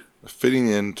Ride. Fitting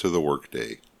into the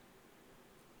workday.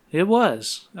 It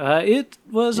was. It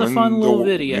was a fun little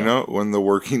video. You know, when the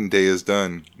working day is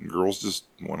done, girls just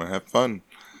want to have fun.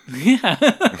 Yeah.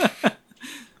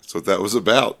 That's what that was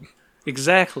about.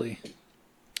 Exactly.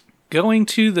 Going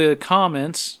to the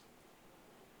comments,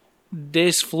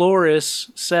 Dos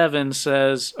Flores 7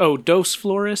 says, Dos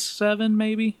Flores 7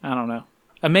 maybe? I don't know.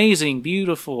 Amazing,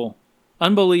 beautiful,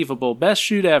 unbelievable, best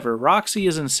shoot ever. Roxy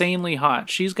is insanely hot.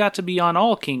 She's got to be on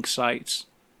all kink sites.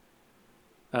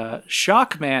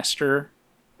 Shockmaster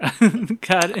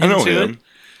got into it.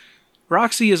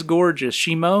 Roxy is gorgeous.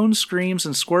 She moans, screams,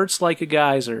 and squirts like a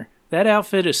geyser. That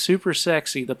outfit is super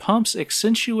sexy. The pumps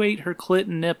accentuate her clit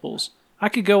and nipples. I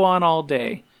could go on all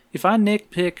day. If I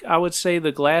nitpick, I would say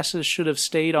the glasses should have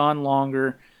stayed on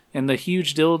longer and the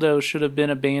huge dildo should have been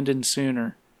abandoned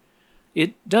sooner.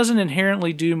 It doesn't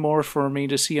inherently do more for me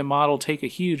to see a model take a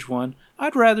huge one.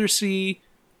 I'd rather see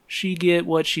she get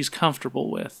what she's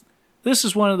comfortable with. This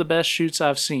is one of the best shoots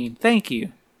I've seen. Thank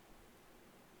you.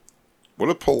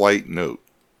 What a polite note.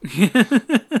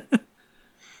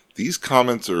 These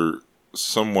comments are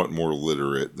somewhat more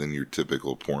literate than your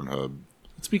typical Pornhub.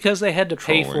 It's because they had to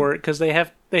pay for it, because they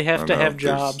have to have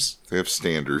jobs. They have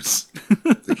standards.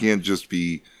 They can't just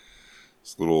be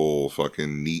little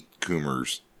fucking neat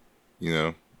coomers.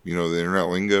 You know the internet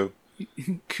lingo?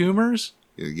 Coomers?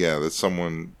 Yeah, that's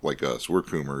someone like us. We're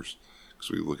coomers.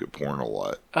 Because we look at porn a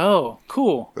lot. Oh,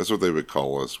 cool. That's what they would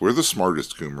call us. We're the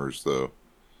smartest coomers, though.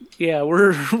 Yeah,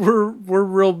 we're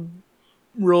real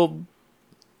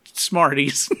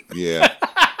smarties. Yeah.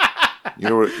 You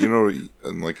know,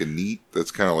 and like a neat, that's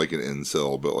kind of like an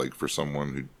incel, but like for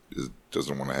someone who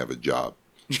doesn't want to have a job.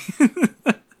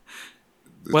 It's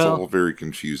all very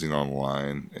confusing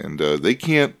online, and they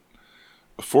can't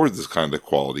afford this kind of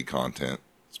quality content.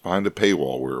 It's behind a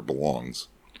paywall where it belongs.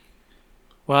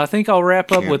 Well, I think I'll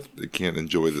wrap up with... They can't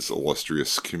enjoy this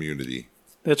illustrious community.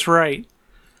 That's right.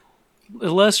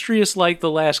 Illustrious like the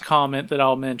last comment that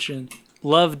I'll mention.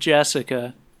 Love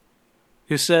Jessica,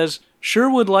 who says, sure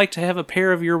would like to have a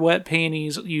pair of your wet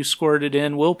panties you squirted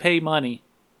in. We'll pay money.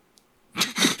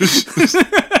 I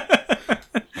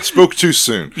spoke too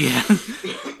soon. Yeah.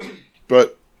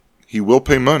 But he will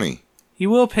pay money. He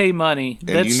will pay money. And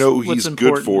that's you know he's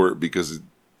important. Good for it because,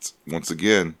 once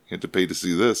again, he had to pay to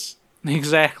see this.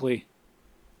 Exactly.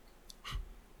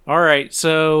 All right,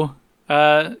 so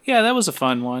yeah, that was a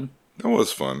fun one. That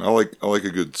was fun. I like a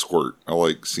good squirt. I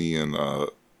like seeing the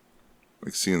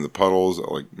puddles.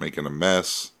 I like making a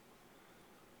mess.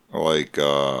 I like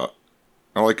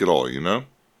it all, you know?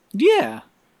 Yeah.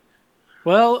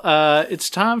 Well, it's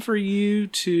time for you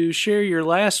to share your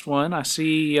last one. I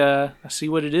see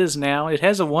what it is now. It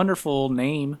has a wonderful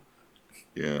name.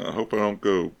 Yeah, I hope I don't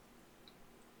go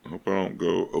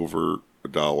over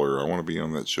 $1. I want to be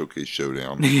on that Showcase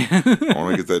Showdown. I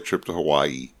want to get that trip to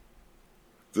Hawaii.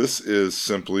 This is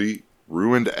simply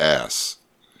Ruined Ass.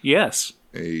 Yes.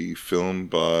 A film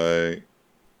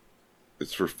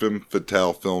it's for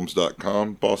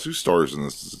FemmeFataleFilms.com. Boss, who stars in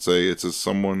this? Does it say? It says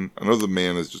someone, I know the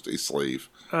man is just a slave.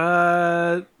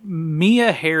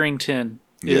 Mia Harrington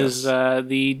is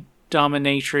the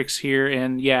dominatrix here,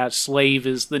 and yeah, slave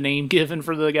is the name given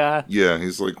for the guy. Yeah,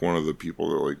 he's like one of the people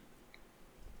that like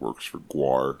works for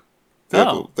Guar.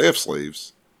 They have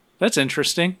slaves. That's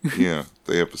interesting. Yeah,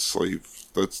 they have a slave.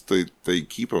 They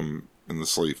keep them in the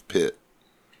slave pit.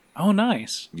 Oh,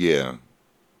 nice. Yeah,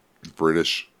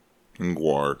 British and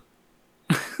Guar.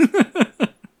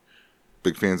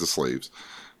 Big fans of slaves.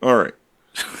 All right.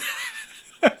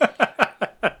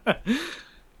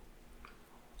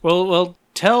 Well,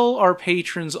 tell our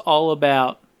patrons all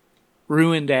about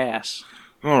Ruined Ass.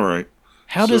 All right.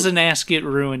 How does an ass get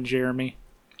ruined, Jeremy?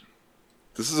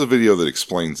 This is a video that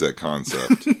explains that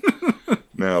concept.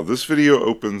 Now, this video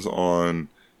opens on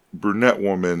brunette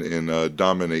woman in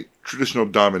traditional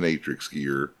dominatrix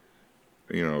gear.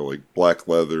 You know, like black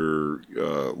leather,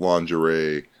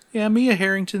 lingerie. Yeah, Mia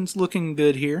Harrington's looking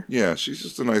good here. Yeah, she's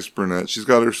just a nice brunette. She's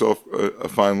got herself a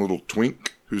fine little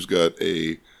twink who's got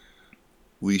a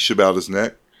leash about his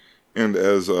neck. And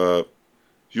as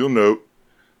you'll note,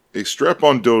 a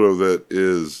strap-on dildo that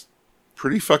is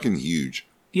pretty fucking huge.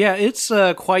 Yeah, it's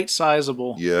quite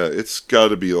sizable. Yeah, it's got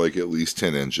to be like at least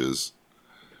 10 inches.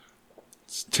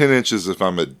 It's 10 inches if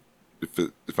I'm a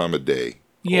day.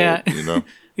 Yeah. Old, you know?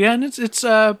 Yeah, and it's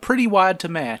pretty wide to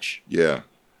match. Yeah.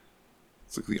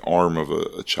 It's like the arm of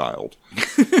a child.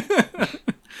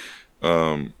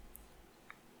 So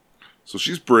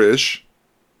she's British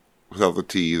without the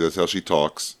T. That's how she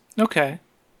talks. Okay.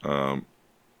 And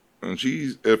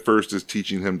she at first is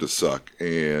teaching him to suck,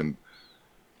 and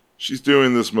she's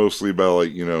doing this mostly by,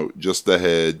 like, just the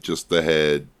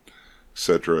head,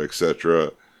 etc.,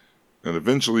 etc. And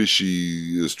eventually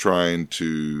she is trying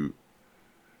to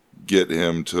get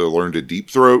him to learn to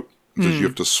deep throat, because you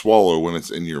have to swallow when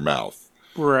it's in your mouth.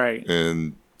 Right.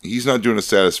 And he's not doing a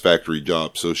satisfactory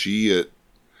job, so she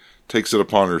takes it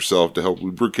upon herself to help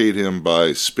lubricate him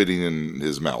by spitting in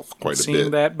his mouth quite a bit.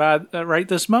 Seeing that by right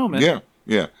this moment.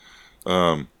 Yeah.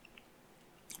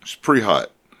 She's pretty hot.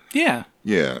 Yeah.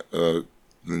 Yeah.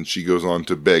 Then she goes on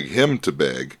to beg him to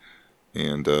beg,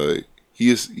 and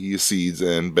he accedes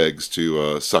and begs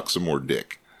to suck some more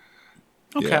dick.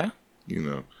 Okay.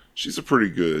 Yeah. She's a pretty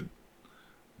good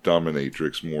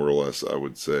dominatrix, more or less, I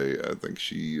would say. I think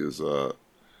she is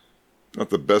not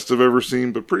the best I've ever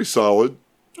seen, but pretty solid.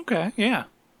 Okay, yeah.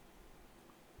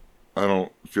 I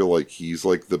don't feel like he's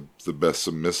like the best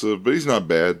submissive, but he's not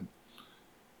bad.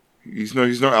 He's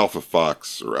no alpha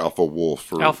fox or alpha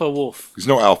wolf. Alpha wolf. He's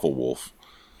no alpha wolf.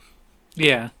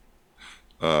 Yeah.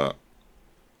 After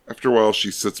a while,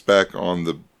 she sits back on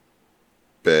the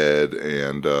bed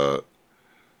and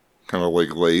kind of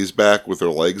like lays back with her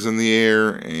legs in the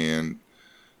air, and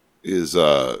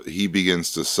he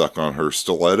begins to suck on her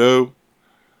stiletto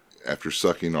after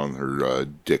sucking on her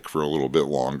dick for a little bit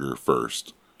longer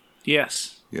first.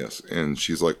 Yes. Yes, and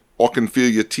she's like, I can feel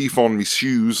your teeth on me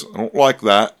shoes. I don't like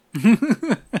that.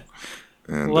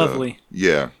 And, lovely.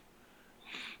 Yeah.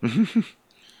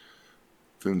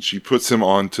 Then she puts him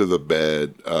onto the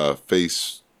bed,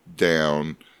 face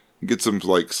down, gets him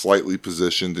like slightly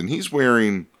positioned, and he's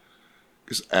wearing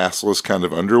this assless kind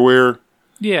of underwear.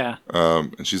 Yeah.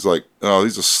 And she's like, oh,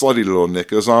 these are slutty little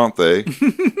knickers, aren't they?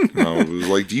 It was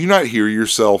like, do you not hear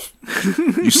yourself?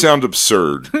 You sound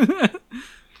absurd.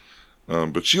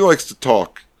 But she likes to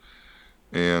talk.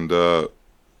 And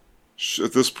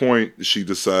at this point, she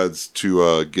decides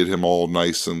to get him all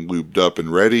nice and lubed up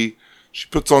and ready. She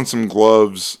puts on some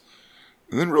gloves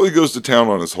and then really goes to town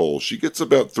on his hole. She gets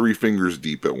about 3 fingers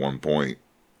deep at one point.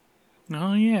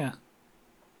 Oh, yeah.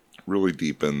 Really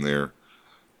deep in there.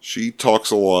 She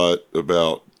talks a lot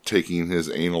about taking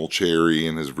his anal cherry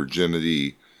and his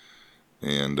virginity,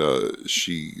 and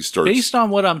she starts... Based on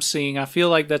what I'm seeing, I feel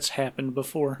like that's happened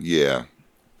before. Yeah,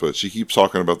 but she keeps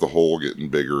talking about the hole getting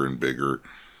bigger and bigger.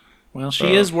 Well,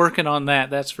 she is working on that,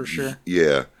 that's for sure.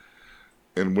 Yeah,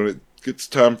 and when it gets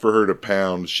time for her to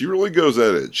pound, she really goes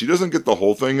at it. She doesn't get the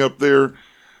whole thing up there,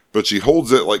 but she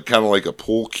holds it like kind of like a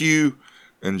pull cue,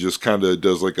 and just kind of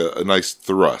does like a nice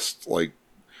thrust, like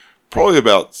probably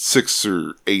about 6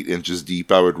 or 8 inches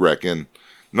deep, I would reckon.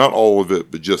 Not all of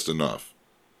it, but just enough.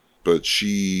 But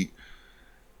she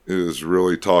is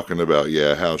really talking about,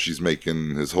 how she's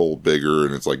making his hole bigger,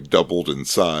 and it's like doubled in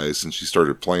size since she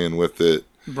started playing with it.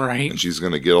 Right. And she's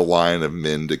going to get a line of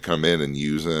men to come in and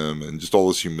use him, and just all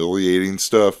this humiliating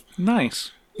stuff.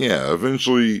 Nice. Yeah,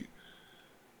 eventually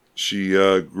she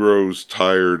grows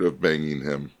tired of banging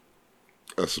him,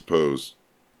 I suppose.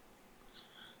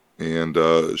 And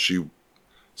she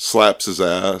slaps his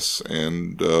ass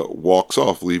and walks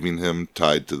off, leaving him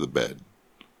tied to the bed.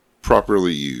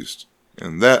 Properly used.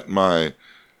 And that, my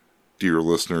dear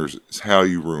listeners, is how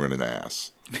you ruin an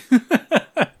ass.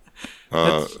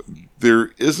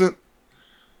 There isn't...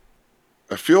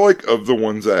 I feel like of the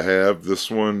ones I have,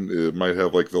 this one, it might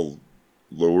have like the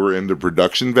lower end of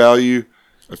production value.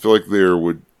 I feel like there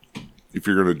would... If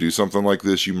you're going to do something like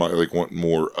this, you might like want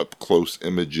more up close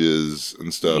images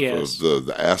and stuff of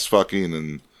the ass fucking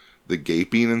and the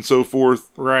gaping and so forth.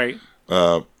 Right.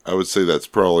 I would say that's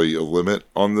probably a limit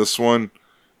on this one.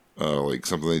 Like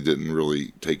something they didn't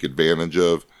really take advantage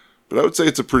of. But I would say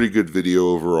it's a pretty good video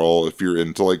overall if you're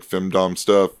into like femdom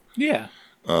stuff. Yeah.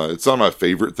 It's not my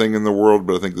favorite thing in the world,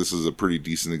 but I think this is a pretty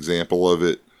decent example of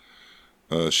it.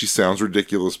 She sounds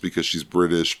ridiculous because she's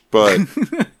British, but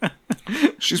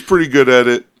she's pretty good at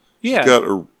it. Yeah. She's got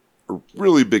a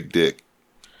really big dick.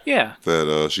 Yeah.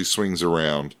 That she swings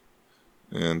around.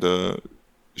 And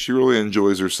she really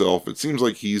enjoys herself. It seems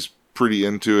like he's pretty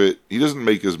into it. He doesn't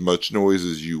make as much noise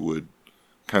as you would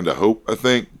kind of hope, I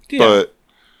think. Yeah. But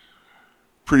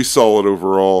pretty solid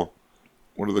overall.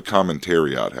 What are the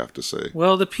commentary I'd have to say?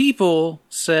 Well, the people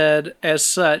said as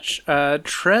such,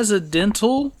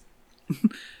 Tresidental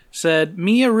said,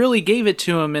 Mia really gave it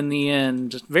to him in the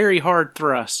end. Very hard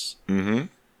thrusts.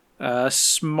 Mm-hmm.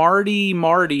 Smarty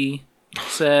Marty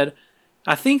said,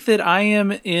 I think that I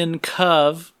am in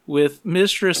cove with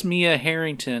Mistress Mia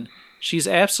Harrington. She's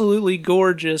absolutely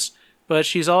gorgeous, but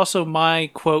she's also my,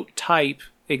 quote, type,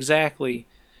 exactly.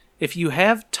 If you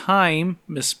have time,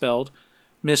 misspelled,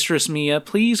 Mistress Mia,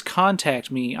 please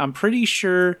contact me. I'm pretty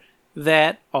sure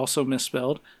that, also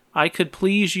misspelled, I could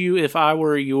please you if I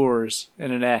were yours,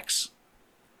 and an X.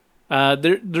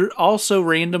 There also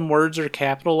random words are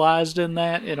capitalized in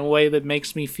that in a way that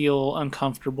makes me feel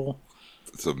uncomfortable.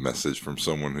 It's a message from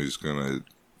someone who's going to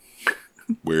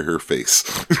wear her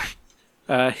face.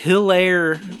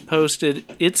 Hilaire posted,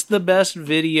 "It's the best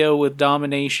video with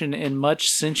domination and much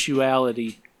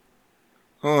sensuality."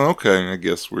 Oh, okay. I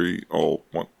guess we all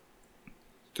want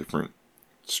different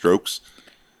strokes.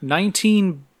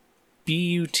 19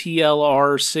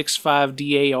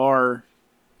 BUTLR65DAR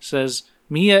says,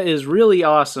 "Mia is really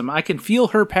awesome. I can feel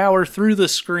her power through the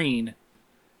screen."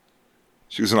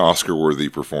 She was an Oscar-worthy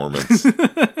performance.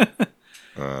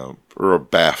 Or a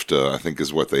BAFTA, I think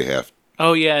is what they have.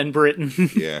 Oh, yeah, in Britain.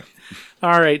 Yeah.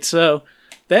 All right, so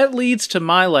that leads to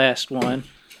my last one.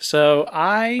 So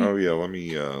Oh, yeah, let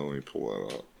me pull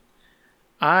that up.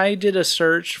 I did a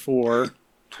search for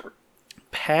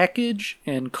package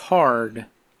and card,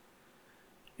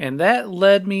 and that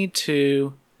led me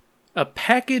to a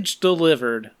package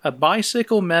delivered. A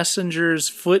bicycle messenger's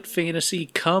foot fantasy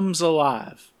comes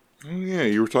alive. Oh, yeah,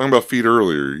 you were talking about feet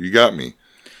earlier. You got me.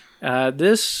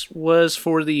 This was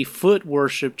for the Foot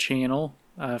Worship channel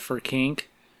for Kink.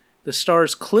 The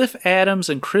stars Cliff Adams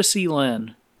and Chrissy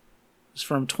Lynn. It's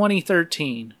from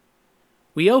 2013.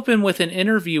 We open with an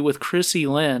interview with Chrissy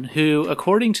Lynn, who,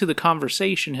 according to the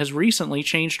conversation, has recently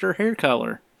changed her hair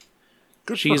color.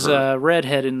 She's a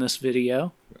redhead in this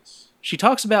video. Yes. She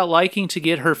talks about liking to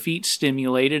get her feet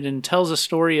stimulated and tells a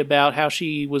story about how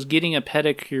she was getting a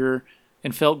pedicure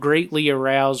and felt greatly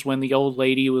aroused when the old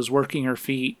lady was working her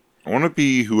feet. I want to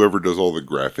be whoever does all the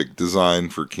graphic design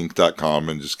for kink.com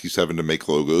and just keeps having to make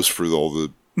logos for all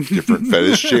the different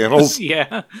fetish channels.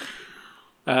 Yeah.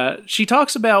 She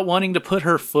talks about wanting to put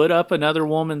her foot up another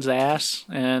woman's ass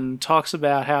and talks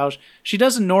about how she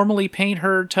doesn't normally paint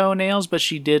her toenails, but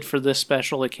she did for this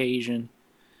special occasion.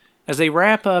 As they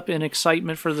wrap up in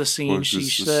excitement for the scene, she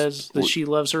says that she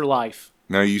loves her life.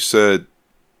 Now, you said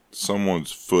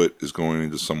someone's foot is going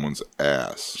into someone's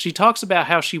ass. She talks about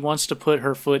how she wants to put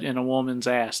her foot in a woman's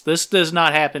ass. This does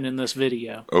not happen in this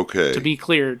video. Okay. To be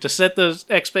clear, to set those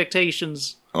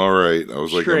expectations all right. I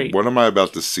was straight. Like, what am I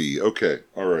about to see? Okay.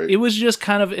 All right. It was just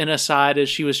kind of an aside as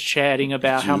she was chatting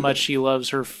about how much she loves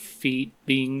her feet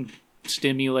being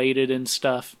stimulated and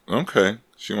stuff. Okay.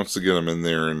 She wants to get them in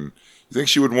there. And you think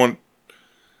she would want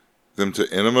them to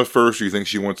enema first, or you think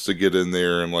she wants to get in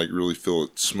there and like really feel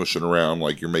it smushing around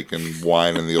like you're making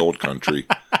wine in the old country?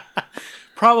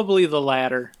 Probably the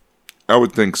latter. I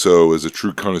would think so, as a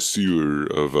true connoisseur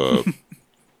of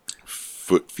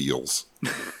foot feels.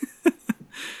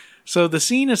 So the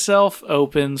scene itself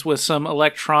opens with some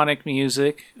electronic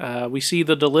music. We see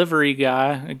the delivery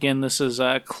guy. Again, this is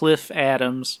Cliff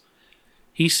Adams.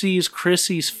 He sees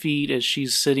Chrissy's feet as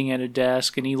she's sitting at a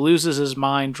desk, and he loses his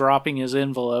mind, dropping his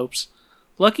envelopes.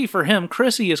 Lucky for him,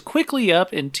 Chrissy is quickly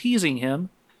up and teasing him.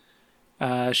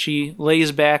 She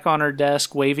lays back on her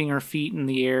desk, waving her feet in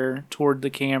the air toward the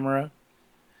camera.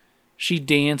 She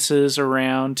dances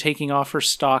around, taking off her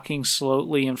stockings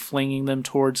slowly and flinging them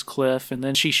towards Cliff, and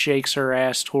then she shakes her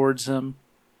ass towards him.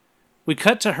 We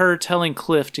cut to her telling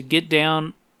Cliff to get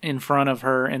down in front of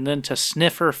her and then to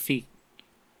sniff her feet.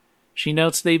 She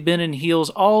notes they've been in heels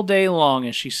all day long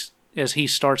as he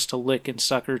starts to lick and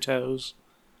suck her toes.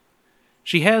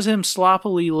 She has him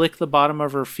sloppily lick the bottom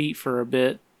of her feet for a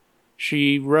bit.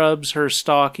 She rubs her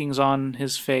stockings on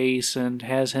his face and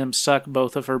has him suck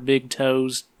both of her big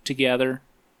toes together.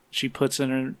 She puts it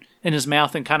in his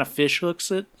mouth and kind of fish hooks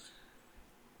it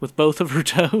with both of her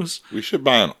toes. We should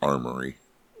buy an armory.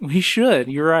 We should,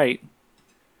 you're right.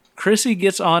 Chrissy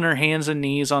gets on her hands and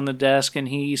knees on the desk, and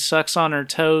he sucks on her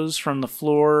toes from the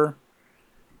floor.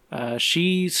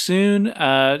 She soon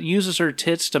uses her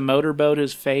tits to motorboat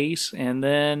his face, and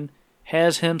then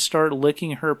has him start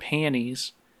licking her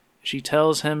panties. She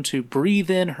tells him to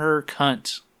breathe in her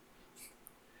cunt.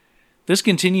 This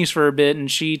continues for a bit,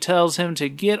 and she tells him to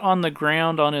get on the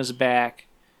ground on his back.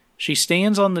 She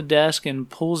stands on the desk and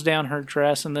pulls down her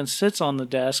dress, and then sits on the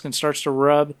desk and starts to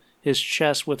rub his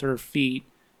chest with her feet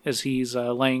as he's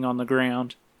laying on the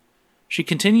ground. She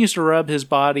continues to rub his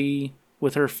body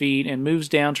with her feet and moves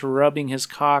down to rubbing his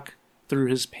cock through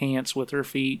his pants with her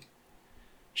feet.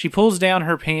 She pulls down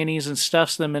her panties and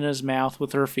stuffs them in his mouth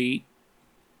with her feet.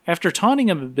 After taunting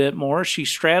him a bit more, she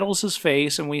straddles his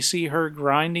face, and we see her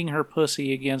grinding her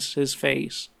pussy against his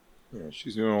face. Yeah,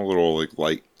 she's doing a little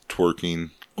light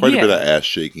twerking. Quite a bit of ass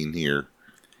shaking here.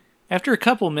 After a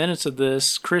couple minutes of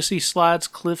this, Chrissy slides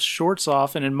Cliff's shorts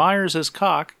off and admires his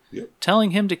cock,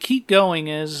 telling him to keep going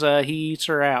as he eats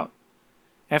her out.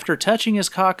 After touching his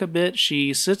cock a bit,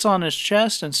 she sits on his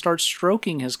chest and starts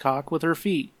stroking his cock with her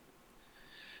feet.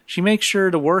 She makes sure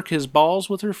to work his balls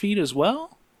with her feet as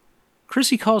well.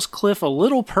 Chrissy calls Cliff a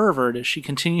little pervert as she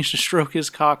continues to stroke his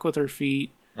cock with her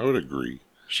feet. I would agree.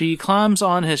 She climbs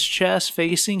on his chest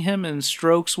facing him and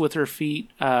strokes with her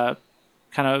feet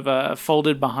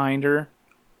folded behind her,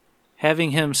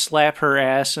 having him slap her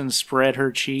ass and spread her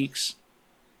cheeks.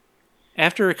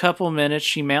 After a couple minutes,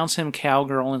 she mounts him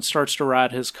cowgirl and starts to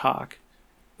ride his cock.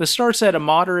 This starts at a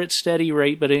moderate, steady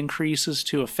rate, but increases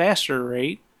to a faster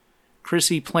rate.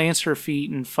 Chrissy plants her feet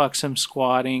and fucks him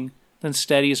squatting, then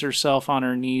steadies herself on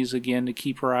her knees again to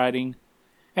keep riding.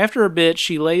 After a bit,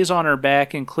 she lays on her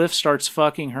back and Cliff starts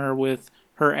fucking her with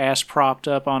her ass propped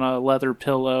up on a leather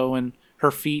pillow and her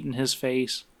feet in his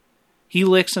face. He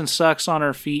licks and sucks on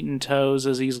her feet and toes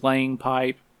as he's laying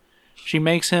pipe. She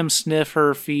makes him sniff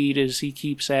her feet as he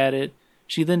keeps at it.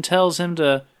 She then tells him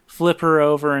to flip her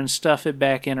over and stuff it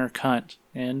back in her cunt.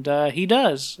 And he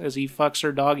does, as he fucks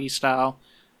her doggy style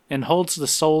and holds the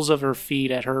soles of her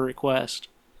feet at her request.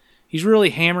 He's really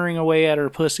hammering away at her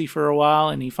pussy for a while,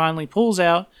 and he finally pulls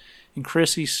out, and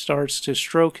Chrissy starts to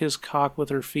stroke his cock with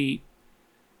her feet.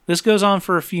 This goes on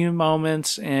for a few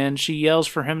moments, and she yells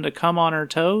for him to come on her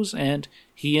toes, and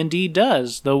he indeed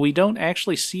does, though we don't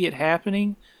actually see it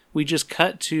happening. We just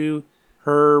cut to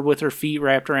her with her feet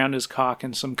wrapped around his cock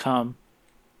and some cum.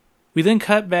 We then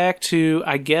cut back to,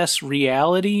 I guess,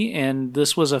 reality, and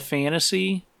this was a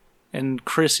fantasy. And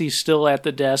Chrissy's still at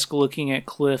the desk looking at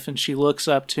Cliff, and she looks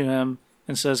up to him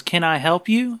and says, "Can I help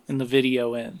you?" And the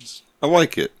video ends. I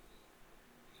like it.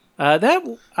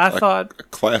 Thought a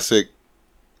classic.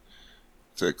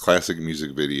 It's a classic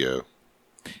music video.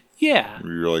 Yeah.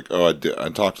 You're like, oh, I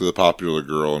talked to the popular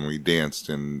girl and we danced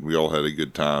and we all had a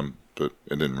good time, but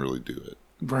I didn't really do it.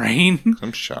 Brain.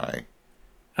 I'm shy.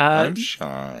 I'm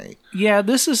shy. Yeah,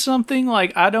 this is something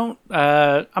like I'm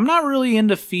not really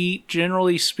into feet,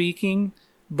 generally speaking,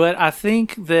 but I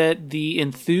think that the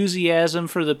enthusiasm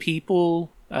for the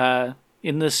people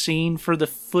in this scene for the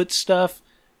foot stuff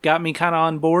got me kind of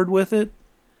on board with it.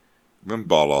 I've been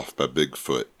bought off by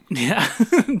Bigfoot. Yeah,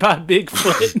 by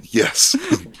Bigfoot. Yes.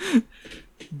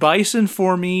 Bison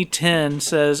for Me 10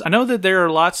 says, I know that there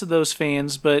are lots of those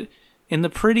fans, but in the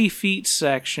pretty feet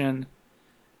section,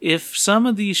 if some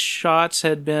of these shots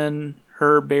had been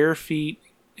her bare feet,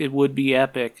 it would be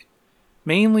epic.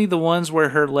 Mainly the ones where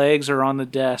her legs are on the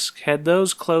desk. Had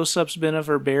those close-ups been of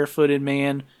her barefooted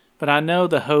man, but I know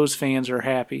the hose fans are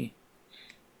happy.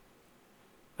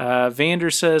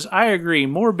 Vander says, I agree,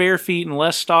 more bare feet and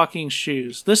less stocking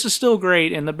shoes. This is still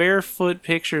great, and the barefoot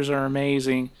pictures are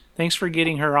amazing. Thanks for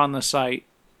getting her on the site.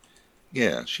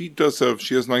 Yeah, she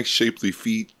has nice shapely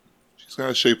feet. She's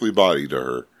got a shapely body to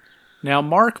her. Now,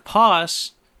 Mark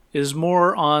Poss is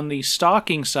more on the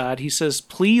stocking side. He says,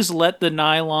 please let the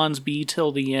nylons be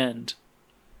till the end.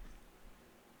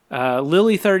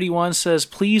 Lily31 says,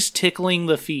 please tickling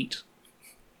the feet.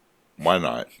 Why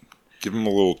not? Give him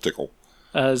a little tickle.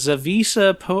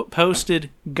 Zavisa posted,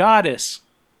 Goddess.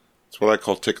 That's what I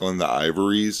call tickling the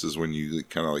ivories, is when you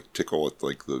kind of like tickle at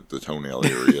like the toenail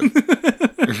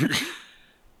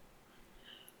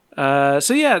area.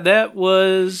 So yeah, that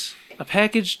was a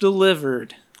package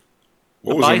delivered.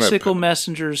 What the was Bicycle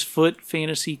Messenger's foot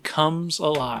fantasy comes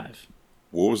alive.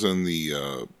 What was in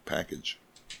the package?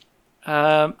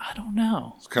 I don't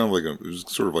know. It's kind of like it was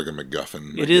sort of like a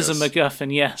MacGuffin. It is a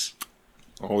MacGuffin, yes.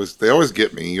 They always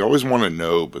get me. You always want to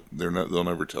know, but they'll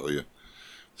never tell you.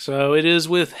 So it is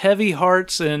with heavy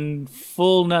hearts and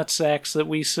full nutsacks that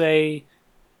we say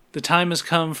the time has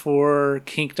come for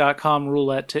Kink.com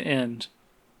Roulette to end.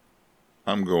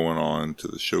 I'm going on to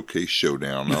the Showcase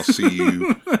Showdown. I'll see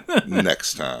you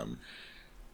next time.